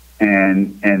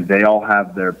 And they all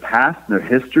have their past, their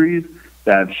histories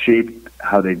that have shaped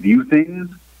how they view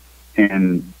things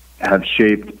and have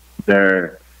shaped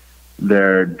their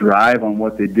drive on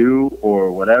what they do,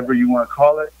 or whatever you want to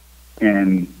call it.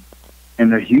 And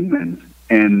they're humans.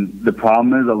 And the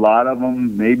problem is, a lot of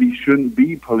them maybe shouldn't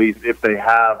be police if they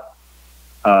have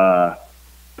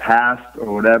past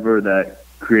or whatever that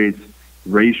creates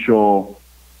racial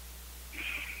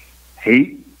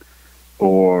hate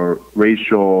or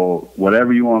racial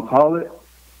whatever you want to call it.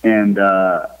 And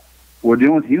we're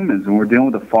dealing with humans, and we're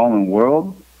dealing with a fallen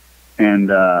world,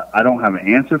 and I don't have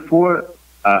an answer for it.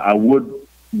 I would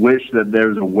wish that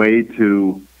there's a way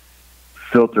to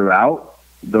filter out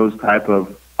those type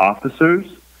of officers,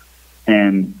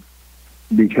 and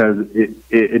because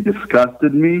it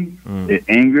disgusted me, it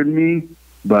angered me,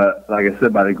 but like I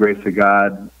said, by the grace of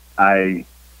God, he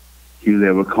was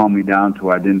able to calm me down to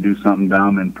where I didn't do something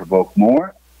dumb and provoke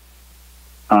more.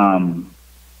 But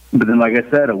then, like I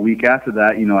said, a week after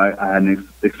that, you know, I had an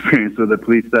experience with the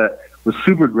police that was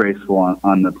super graceful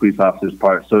on the police officer's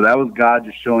part. So that was God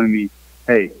just showing me,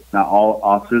 hey, not all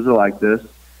officers are like this.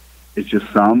 It's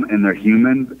just some, and they're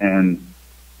humans, and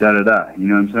da-da-da. You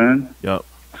know what I'm saying? Yep.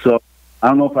 So I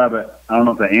don't know if I don't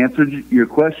know if I answered your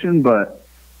question, but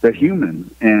they're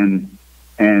humans, and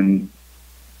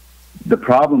the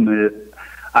problem is,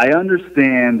 I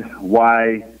understand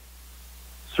why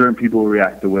certain people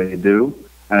react the way they do,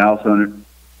 and I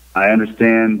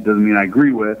understand, doesn't mean I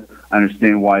agree with, I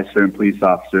understand why certain police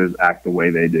officers act the way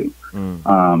they do.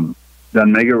 Doesn't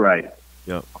make it right.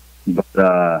 Yep.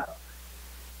 But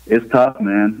it's tough,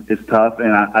 man. It's tough,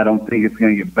 and I don't think it's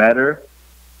going to get better.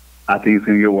 I think it's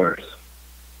going to get worse.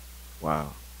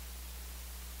 Wow.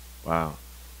 Wow.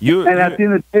 And at the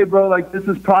end of the day, bro, like, this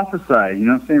is prophesied. You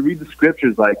know what I'm saying? Read the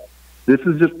scriptures. Like, this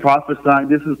is just prophesying.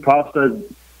 This is prophesied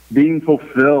being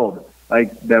fulfilled.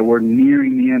 Like, that we're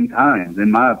nearing the end times,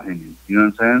 in my opinion. You know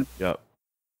what I'm saying? Yep.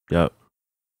 Yep.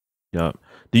 Yep.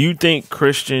 Do you think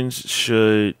Christians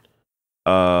should,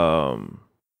 like,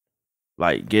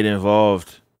 get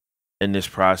involved in this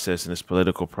process, in this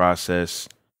political process,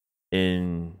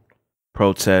 in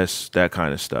protests, that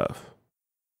kind of stuff?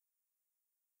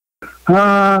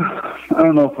 I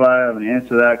don't know if I have an answer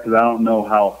to that, because I don't know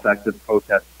how effective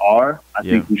protests are. I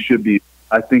think we should be.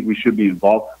 I think we should be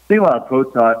involved. I think a lot of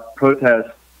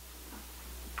protests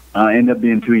end up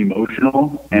being too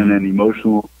emotional, and then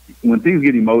when things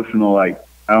get emotional, like,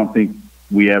 I don't think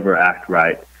we ever act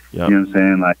right. Yep. You know what I'm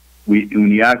saying? Like,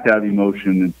 when you act out of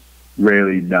emotion, it's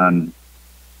rarely done,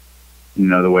 you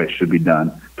know, the way it should be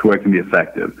done, to where it can be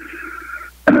effective.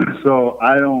 So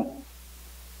I don't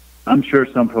I'm sure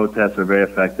some protests are very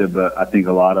effective, but I think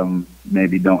a lot of them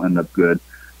maybe don't end up good.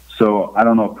 So I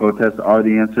don't know if protests are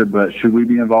the answer, but should we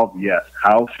be involved? Yes.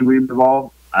 How should we be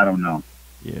involved? I don't know.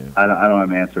 Yeah. I don't have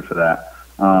an answer for that.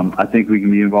 I think we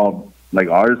can be involved, like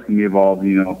artists can be involved,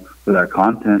 you know, with our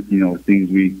content, you know, with things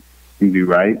we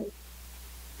write.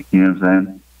 You know what I'm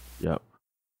saying? Yep.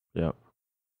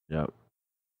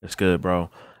 That's good,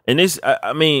 bro. And this,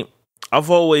 I mean,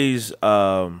 I've always,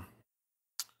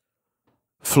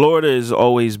 Florida has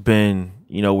always been,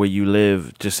 you know, where you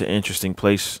live, just an interesting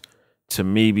place to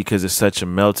me because it's such a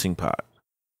melting pot.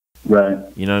 Right.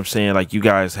 You know what I'm saying? Like, you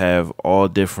guys have all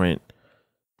different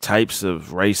types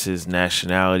of races,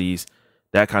 nationalities,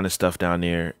 that kind of stuff down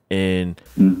there. And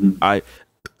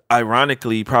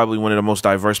ironically, probably one of the most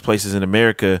diverse places in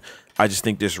America. I just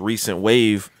think this recent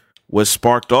wave was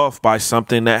sparked off by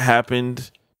something that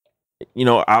happened, you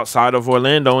know, outside of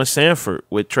Orlando and Sanford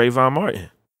with Trayvon Martin.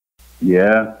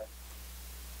 Yeah.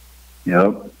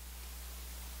 Yep.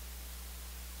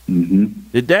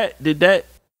 Did that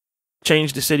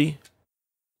change the city?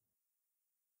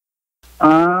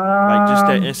 Like, just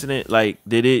that incident, like,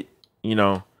 did it, you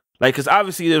know, like, because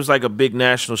obviously there was like a big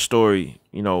national story,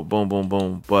 you know, boom, boom,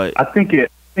 boom. But I think it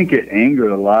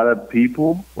angered a lot of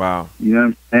people. Wow. You know what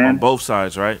I'm saying? On both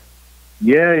sides, right?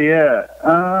 Yeah.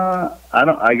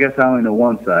 I guess I only know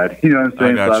one side. You know what I'm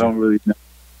saying? So I don't really know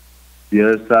the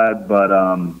other side, but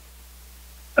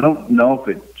I don't know if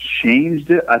it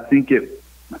changed it. I think I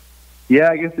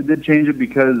guess it did change it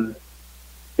because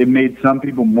it made some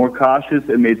people more cautious.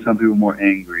 It made some people more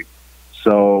angry.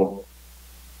 So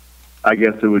I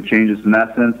guess it would change us in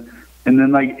that sense. And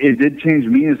then, like, it did change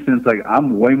me in a sense, like,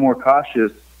 I'm way more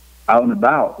cautious out and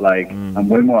about. Like, I'm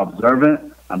way more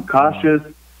observant. I'm cautious,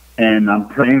 and I'm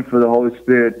praying for the Holy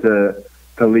Spirit to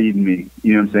lead me.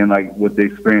 You know what I'm saying? Like, with the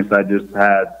experience I just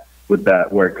had with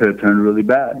that, where it could have turned really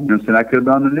bad. You know what I'm saying? I could have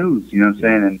been on the news. You know what I'm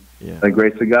saying? And by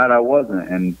grace of God, I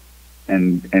wasn't.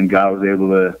 And God was able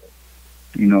to,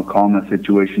 you know, calm the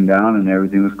situation down, and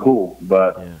everything was cool.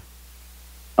 But,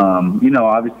 you know,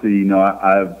 obviously, you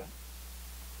know,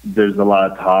 there's a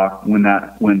lot of talk when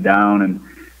that went down, and,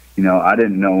 you know, I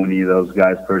didn't know any of those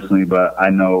guys personally, but I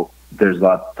know there's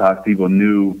lots of talk. People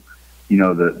knew, you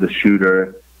know, the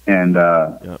shooter, and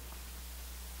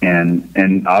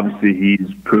obviously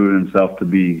he's proven himself to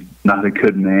be not a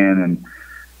good man, and,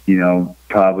 you know,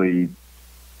 probably,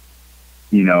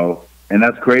 you know, and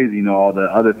that's crazy, you know, all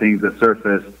the other things that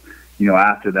surfaced, you know,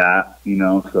 after that, you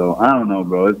know. So I don't know,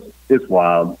 bro. It's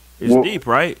wild. It's deep,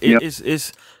 right?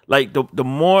 It's like the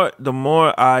more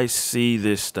I see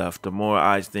this stuff, the more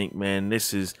I think, man,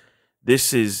 this is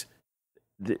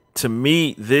to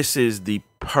me, this is the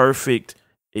perfect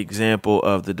example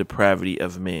of the depravity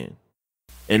of man.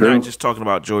 And not just talking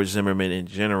about George Zimmerman in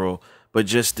general, but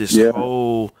just this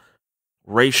whole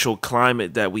racial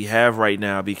climate that we have right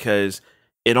now, because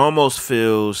it almost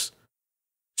feels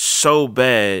so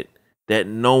bad that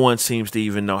no one seems to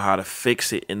even know how to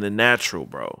fix it in the natural,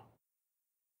 bro.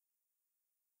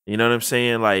 You know what I'm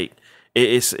saying? Like,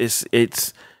 it's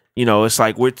you know, it's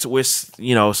like we're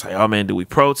you know, it's like, oh man, do we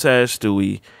protest? Do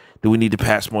we need to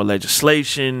pass more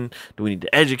legislation? Do we need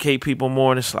to educate people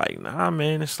more? And it's like, nah,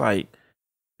 man. It's like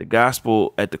the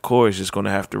gospel at the core is just going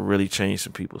to have to really change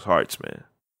some people's hearts, man.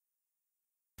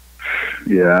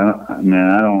 Yeah, man,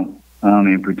 I don't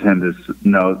even pretend to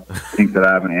think that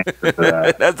I have an answer for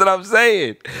that. That's what I'm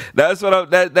saying. That's what I'm.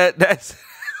 That's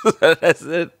that's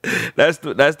it. That's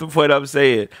the point I'm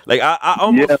saying. Like, I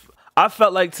almost I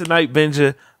felt like tonight,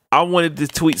 Benjah, I wanted to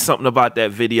tweet something about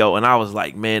that video, and I was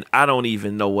like, man, I don't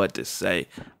even know what to say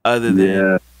other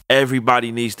than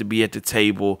everybody needs to be at the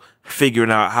table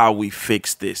figuring out how we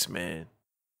fix this, man.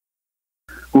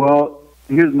 Well,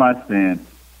 here's my stance.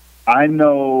 I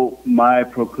know my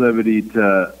proclivity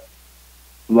to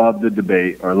love the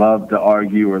debate or love to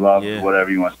argue or love whatever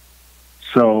you want.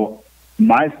 So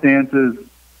my stance is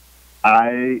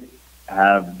I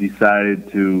have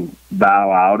decided to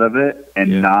bow out of it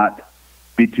and not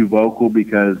be too vocal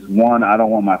because, one, I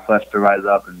don't want my flesh to rise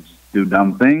up and just do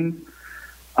dumb things.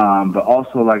 But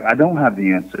also, like, I don't have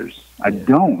the answers. I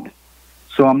don't.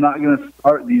 So I'm not going to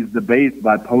start these debates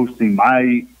by posting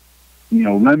my,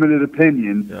 limited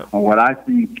opinion on what I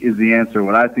think is the answer,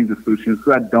 what I think the solution is,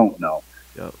 because I don't know.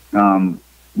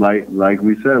 Like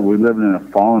we said, we're living in a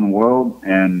fallen world,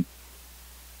 and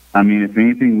I mean, if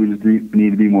anything, we just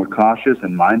need to be more cautious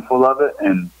and mindful of it.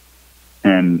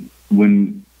 And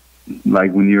when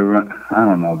you're, I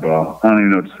don't know, bro, I don't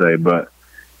even know what to say, but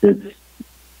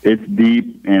it's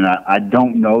deep, and I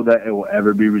don't know that it will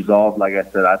ever be resolved. Like I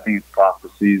said, I think it's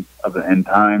prophecies of the end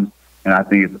times. and I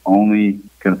think it's only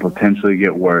going to potentially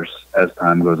get worse as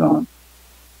time goes on.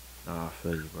 Oh, I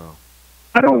feel you, bro.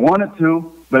 I don't want it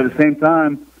to, but at the same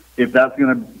time, if that's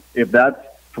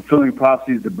fulfilling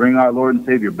prophecies to bring our Lord and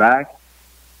Savior back,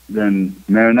 then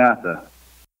Maranatha.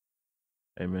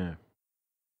 Amen.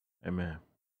 Amen.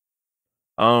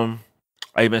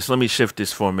 Hey man, so let me shift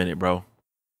this for a minute, bro.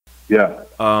 Yeah.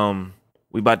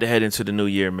 We about to head into the new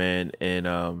year, man,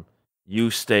 and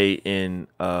you stay in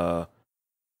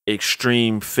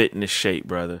extreme fitness shape,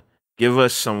 brother. Give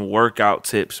us some workout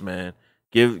tips, man.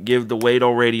 Give the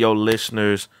Wado Radio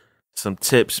listeners some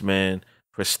tips, man,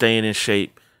 for staying in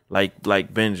shape like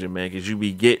Benjah, man, because you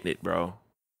be getting it, bro.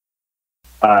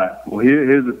 All right. Well,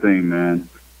 here's the thing, man.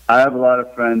 I have a lot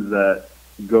of friends that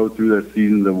go through their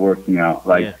seasons of working out,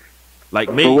 like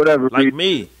me, for whatever like reason.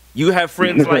 me. You have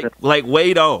friends like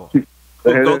Wado who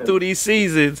go through these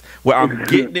seasons where I'm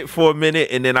getting it for a minute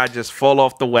and then I just fall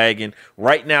off the wagon.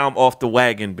 Right now, I'm off the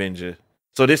wagon, Benjah.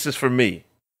 So this is for me.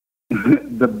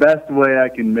 The best way I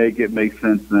can make it make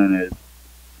sense then is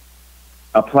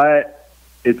apply it.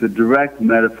 It's a direct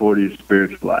metaphor to your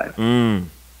spiritual life.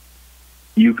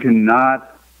 You cannot.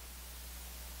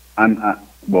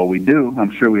 Well, we do. I'm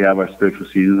sure we have our spiritual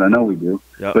seasons. I know we do.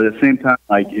 Yep. But at the same time,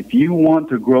 like, if you want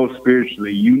to grow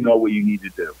spiritually, you know what you need to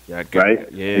do. Yeah,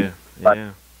 right? Yeah.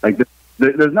 Like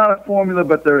there's not a formula,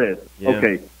 but there is. Yeah.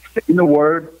 Okay, stay in the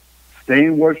Word, stay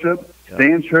in worship,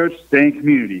 stay in church, stay in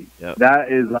community. Yep.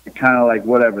 That is like kind of like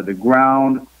whatever the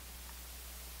ground,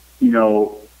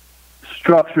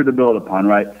 structure to build upon,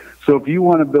 right? So if you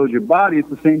want to build your body, it's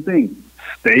the same thing.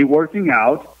 Stay working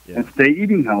out and stay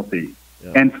eating healthy.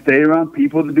 Yep. And stay around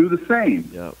people to do the same.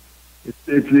 Yep.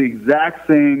 It's the exact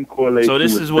same correlation. So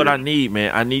this is what I need,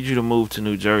 man. I need you to move to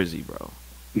New Jersey, bro.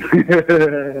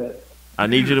 I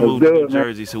need you to move to New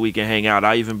Jersey so we can hang out.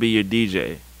 I'll even be your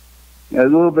DJ. Yeah,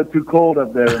 it's a little bit too cold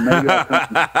up there. Maybe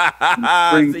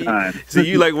springtime. See,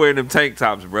 you like wearing them tank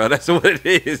tops, bro. That's what it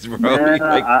is, bro. Man,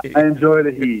 I enjoy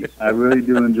the heat. I really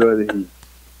do enjoy the heat.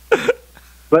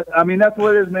 But, I mean, that's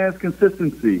what it is, man. It's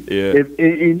consistency. Yeah. If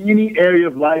in any area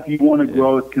of life you want to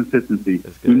grow, it's consistency.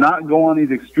 Do not go on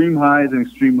these extreme highs and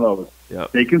extreme lows. Yep.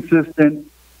 Stay consistent.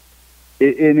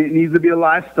 And it needs to be a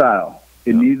lifestyle.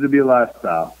 It needs to be a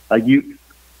lifestyle. Like you,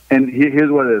 and here's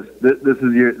what it is. This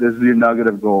is your nugget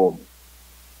of gold.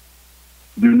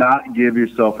 Do not give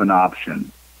yourself an option.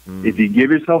 If you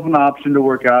give yourself an option to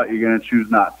work out, you're going to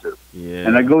choose not to. Yeah.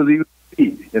 And that goes even to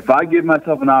me. If I give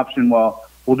myself an option, well,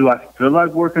 do I feel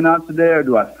like working out today, or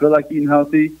do I feel like eating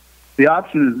healthy? The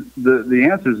option is the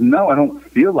answer is no. I don't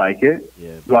feel like it.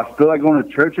 Yeah. Do I feel like going to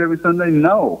church every Sunday?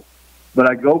 No, but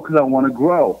I go because I want to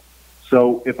grow.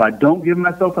 So if I don't give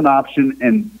myself an option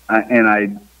and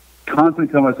I constantly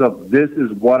tell myself this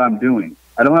is what I'm doing,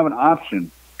 I don't have an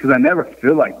option because I never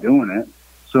feel like doing it.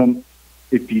 So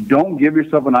if you don't give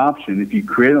yourself an option, if you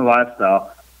create a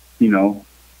lifestyle,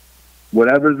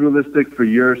 whatever is realistic for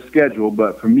your schedule,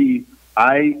 but for me,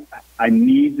 I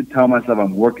need to tell myself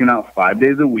I'm working out 5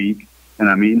 days a week and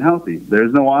I'm eating healthy.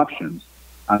 There's no options.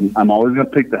 I'm always going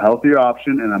to pick the healthier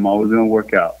option, and I'm always going to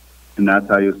work out. And that's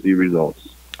how you'll see results.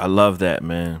 I love that,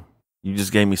 man. You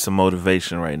just gave me some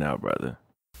motivation right now, brother.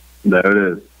 There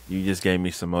it is. You just gave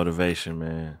me some motivation,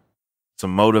 man.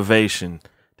 Some motivation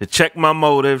to check my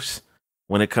motives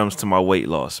when it comes to my weight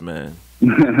loss, man.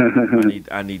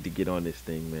 I need to get on this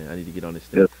thing, man. I need to get on this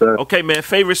thing. Yes, sir. Okay, man.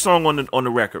 Favorite song on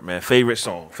the record, man. Favorite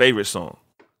song.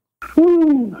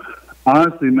 Whew.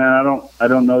 Honestly, man, I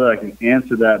don't know that I can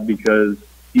answer that because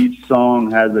each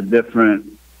song has a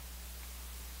different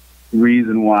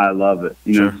reason why I love it.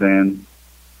 You know what I'm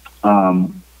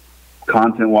saying?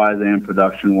 Content-wise and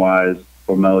production-wise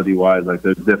or melody-wise, like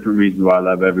there's different reasons why I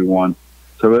love everyone.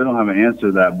 So I really don't have an answer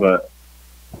to that. But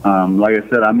like I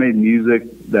said, I made music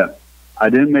that I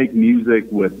didn't make music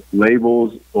with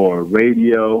labels or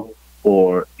radio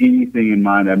or anything in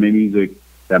mind. I made music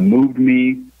that moved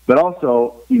me. But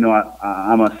also,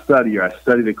 I'm a studier. I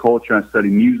study the culture. I study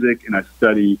music, and I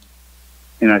study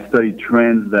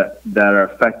trends that are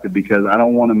effective because I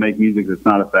don't want to make music that's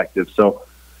not effective. So,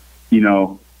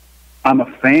 I'm a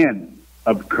fan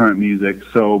of current music.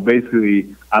 So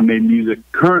basically, I made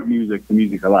current music, the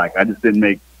music I like. I just didn't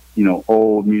make,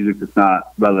 old music that's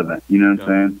not relevant. You know what I'm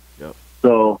saying? Yep.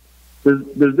 So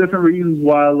there's different reasons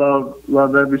why I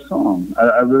love every song.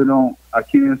 I really don't. I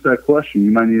can't answer that question.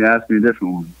 You might need to ask me a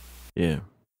different one. Yeah.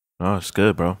 Oh, it's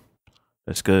good, bro.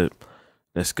 That's good.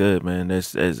 That's good, man.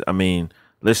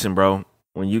 Listen, bro.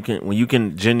 When you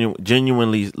can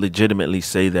genuinely, legitimately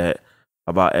say that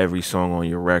about every song on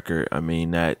your record, I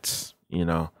mean that's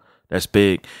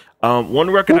big. One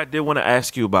record I did want to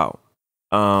ask you about.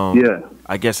 Yeah.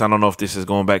 I guess I don't know if this is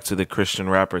going back to the Christian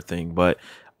rapper thing, but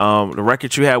the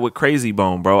record you had with Crazy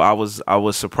Bone, bro, I was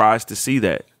surprised to see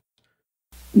that.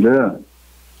 Yeah.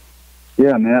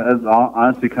 Yeah, man. That's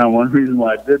honestly kind of one reason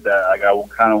why I did that. Like, I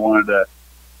kind of wanted to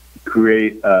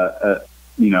create, that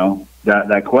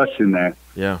question there.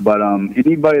 Yeah. But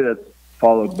anybody that's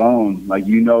followed Bone, like,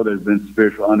 there's been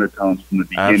spiritual undertones from the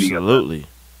beginning. Absolutely.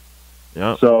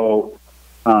 Yeah. So,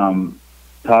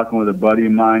 talking with a buddy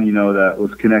of mine, that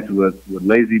was connected with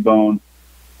Lazy Bone,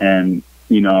 and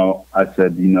I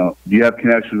said, do you have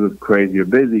connections with Crazy or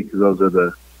Busy? Because those are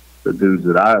the dudes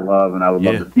that I love, and I would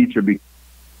love to feature. Because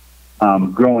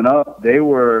growing up, they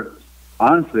were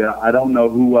honestly, I don't know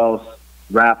who else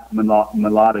rapped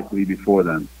melodically before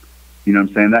them. You know what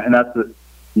I'm saying? That's the,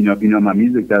 if you know my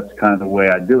music, that's kind of the way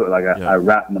I do it. Like I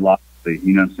rap melodically.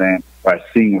 You know what I'm saying? Or I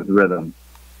sing with rhythm.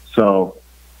 So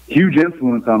huge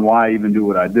influence on why I even do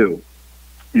what I do.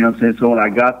 You know what I'm saying? So when I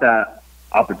got that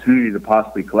opportunity to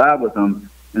possibly collab with him,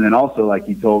 and then also, like,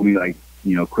 he told me, like,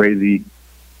 Crazy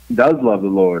does love the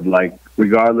Lord. Like,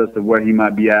 regardless of where he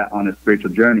might be at on his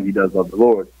spiritual journey, he does love the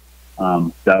Lord.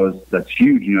 That's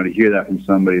huge, to hear that from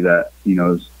somebody that,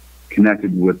 is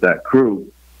connected with that crew.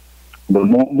 But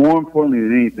more importantly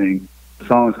than anything, the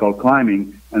song is called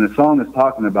Climbing, and the song is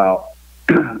talking about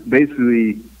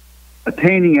basically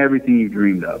attaining everything you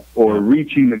dreamed of, or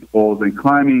reaching the goals and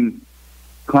climbing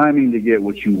to get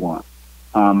what you want.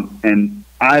 And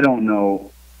I don't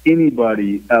know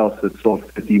anybody else that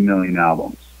sold 50 million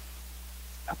albums.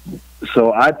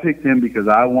 So I picked him because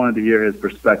I wanted to hear his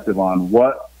perspective on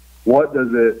what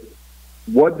did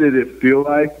it feel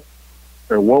like,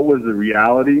 or what was the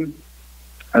reality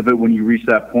of it when you reached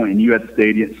that point and you had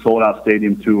sold out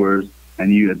stadium tours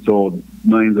and you had sold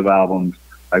millions of albums.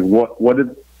 Like, what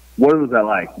was that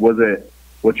like? Was it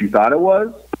what you thought it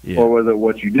was? Yeah. Or was it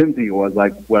what you didn't think it was?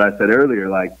 Like what I said earlier,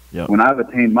 like, when I've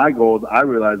attained my goals, I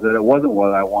realized that it wasn't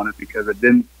what I wanted because it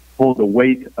didn't hold the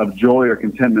weight of joy or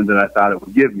contentment that I thought it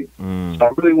would give me. So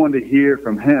I really wanted to hear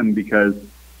from him because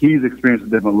he's experienced a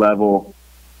different level,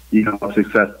 of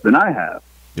success than I have.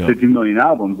 50 million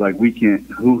albums, like, we can't,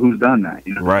 who's done that?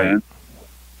 You know what I'm saying?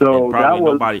 So that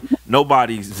was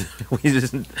nobody's. We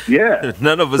just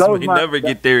none of us may never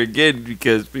get there again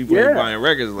because people ain't buying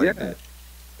records like that.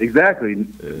 Exactly.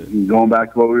 Going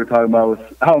back to what we were talking about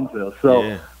with album sales.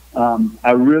 So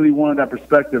I really wanted that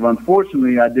perspective.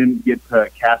 Unfortunately, I didn't get to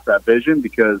cast that vision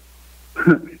because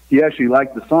he actually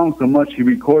liked the song so much he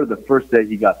recorded the first day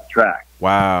he got the track.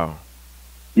 Wow.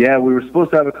 Yeah, we were supposed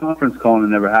to have a conference call and it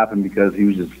never happened because he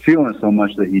was just feeling it so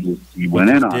much that he went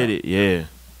in on it. Yeah.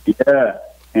 Yeah.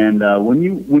 And when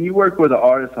you work with an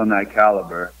artist on that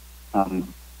caliber,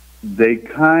 they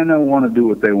kind of want to do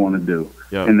what they want to do,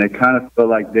 and they kind of feel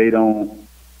like they don't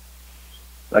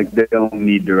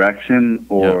need direction,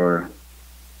 or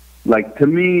like, to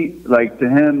me, like, to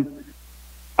him,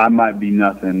 I might be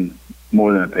nothing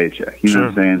more than a paycheck. You know what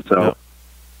I'm saying? So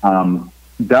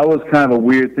that was kind of a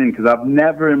weird thing because I've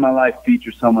never in my life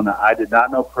featured someone that I did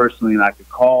not know personally and I could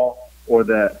call, or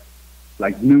that,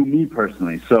 like, knew me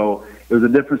personally. So it was a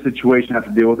different situation. I have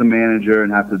to deal with a manager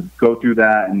and have to go through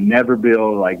that and never be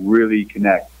able to, like, really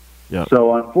connect.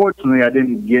 So unfortunately, I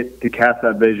didn't get to cast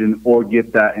that vision or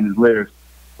get that in his lyrics.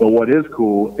 But what is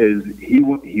cool is he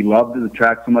loved the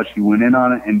track so much he went in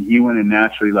on it, and he went in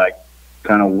naturally, like,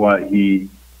 kind of what he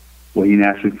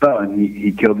naturally felt, and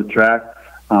he killed the track,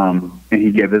 and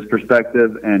he gave his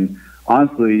perspective. And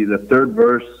honestly, the third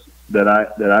verse that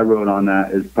I wrote on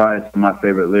that is probably some of my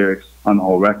favorite lyrics on the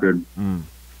whole record.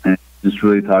 And just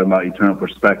really talking about eternal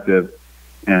perspective,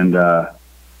 and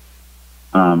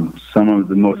some of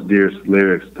the most dearest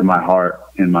lyrics to my heart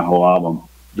in my whole album.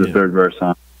 The third verse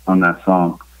on that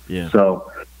song.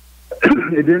 So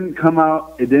it didn't come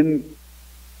out. It didn't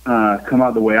come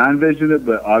out the way I envisioned it,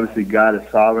 but obviously God is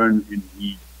sovereign, and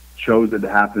He chose it to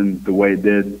happen the way it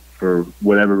did for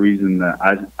whatever reason that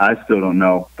I still don't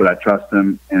know, but I trust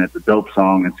Him, and it's a dope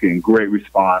song. It's getting great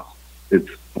response. It's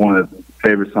one of the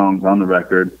favorite songs on the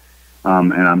record.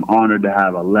 And I'm honored to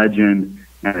have a legend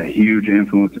and a huge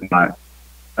influence in my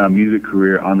music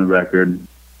career on the record.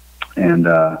 And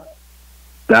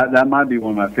that might be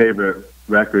one of my favorite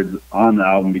records on the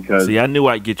album because... See, I knew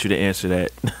I'd get you to answer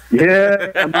that.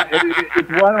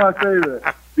 It's one of my favorites.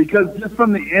 Because just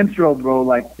from the intro, bro,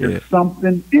 like, there's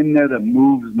something in there that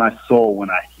moves my soul when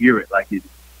I hear it. Like, it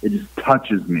just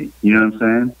touches me. You know what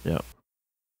I'm saying?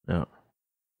 Yeah.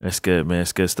 That's good, man.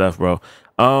 It's good stuff, bro.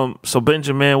 So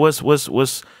Benjah, man,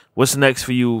 what's next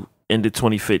for you into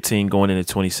 2015, going into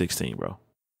 2016, bro?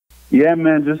 Yeah,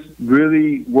 man, just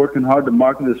really working hard to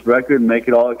market this record and make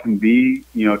it all it can be.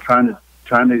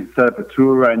 Trying to set up a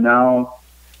tour right now.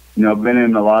 been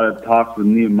in a lot of talks with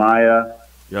Nehemiah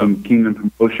from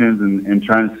Kingdom Promotions and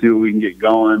trying to see what we can get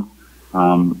going.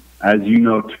 As you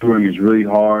know, touring is really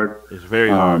hard. It's very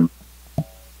hard.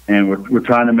 And we're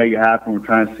trying to make it happen. We're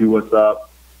trying to see what's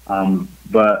up.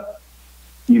 But,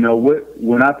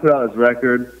 when I put out this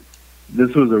record,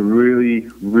 this was a really,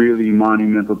 really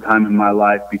monumental time in my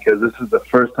life because this is the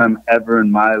first time ever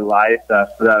in my life that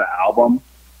I put out an album.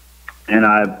 And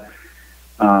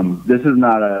this is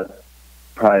not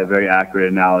probably a very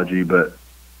accurate analogy, but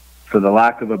for the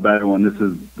lack of a better one, this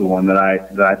is the one that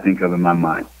I think of in my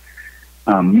mind.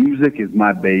 Music is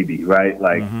my baby, right?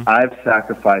 Like I've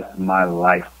sacrificed my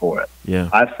life for it. Yeah.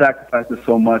 I've sacrificed it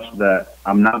so much that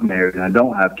I'm not married and I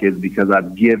don't have kids because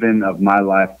I've given of my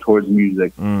life towards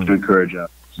music to encourage us.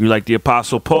 You like the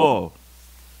Apostle Paul.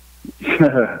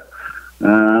 I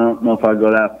don't know if I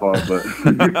go that far, but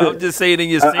I'm just saying in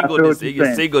your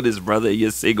singleness, brother, in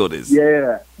your singleness.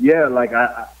 Yeah. Like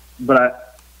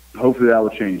hopefully that will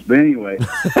change. But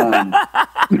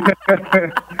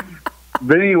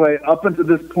anyway, up until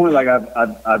this point, like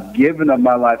I've given of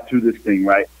my life to this thing,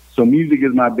 right? So music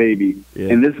is my baby,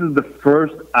 and this is the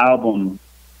first album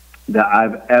that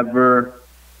I've ever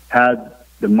had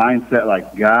the mindset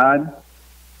like, God,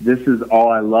 this is all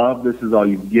I love. This is all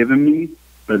you've given me.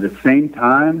 But at the same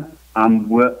time, I'm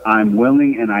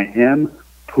willing and I am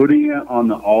putting it on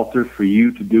the altar for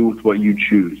you to do with what you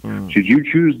choose. Should you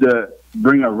choose to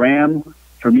bring a ram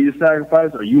for me to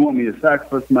sacrifice, or you want me to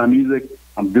sacrifice my music,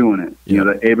 I'm doing it.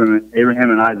 The Abraham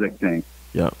and Isaac thing.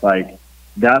 Yeah. Like,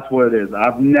 that's what it is.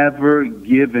 I've never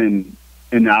given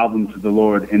an album to the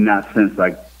Lord in that sense.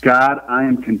 Like, God, I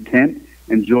am content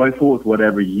and joyful with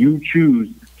whatever you choose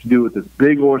to do with this,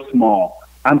 big or small.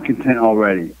 I'm content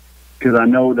already because I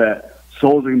know that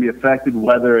souls are going to be affected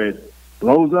whether it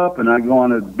blows up and I go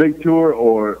on a big tour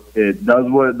or it does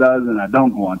what it does and I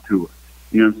don't go on tour.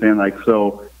 You know what I'm saying? Like,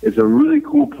 so it's a really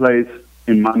cool place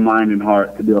in my mind and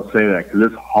heart to be able to say that because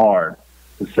it's hard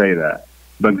to say that.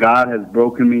 But God has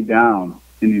broken me down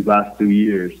in these last 2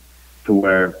 years to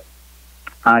where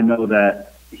I know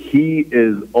that He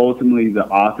is ultimately the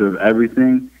author of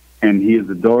everything, and He is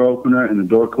the door opener and the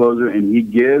door closer, and He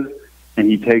gives and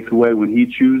He takes away when He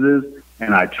chooses,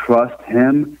 and I trust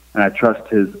Him, and I trust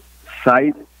His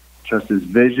sight, trust His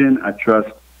vision, I trust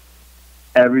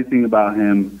everything about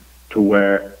Him to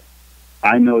where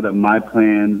I know that my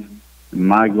plans,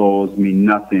 my goals mean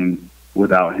nothing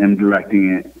without Him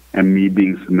directing it and me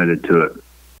being submitted to it.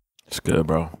 It's good,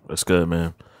 bro. That's good,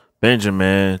 man. Benjah,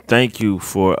 man, thank you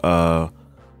for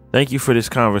this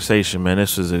conversation, man.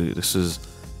 This is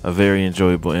a very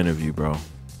enjoyable interview, bro.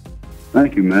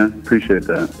 Thank you, man. Appreciate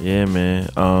that. Yeah, man.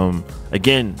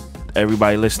 Again,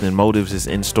 everybody listening, Motives is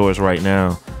in stores right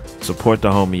now. Support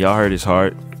the homie. Y'all heard his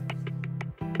heart.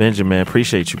 Benjah, man,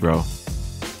 appreciate you, bro.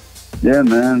 Yeah,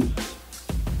 man.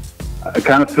 I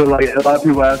kind of feel like a lot of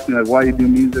people ask me, like, why you do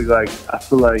music? Like, I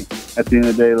feel like at the end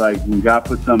of the day, like, when God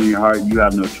puts something in your heart, you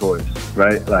have no choice,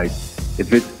 right? Like,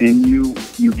 if it's in you,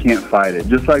 you can't fight it.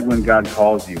 Just like when God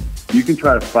calls you. You can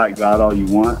try to fight God all you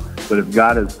want, but if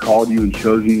God has called you and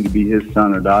chosen you to be His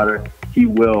son or daughter, He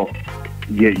will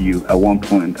get you at one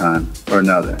point in time or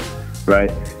another, right?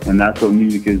 And that's what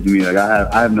music is to me. Like,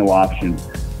 I have no option.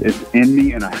 It's in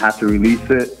me, and I have to release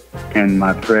it, and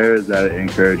my prayer is that it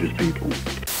encourages people.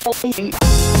 On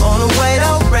the way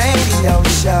to radio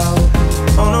show.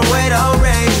 On the way to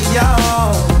radio.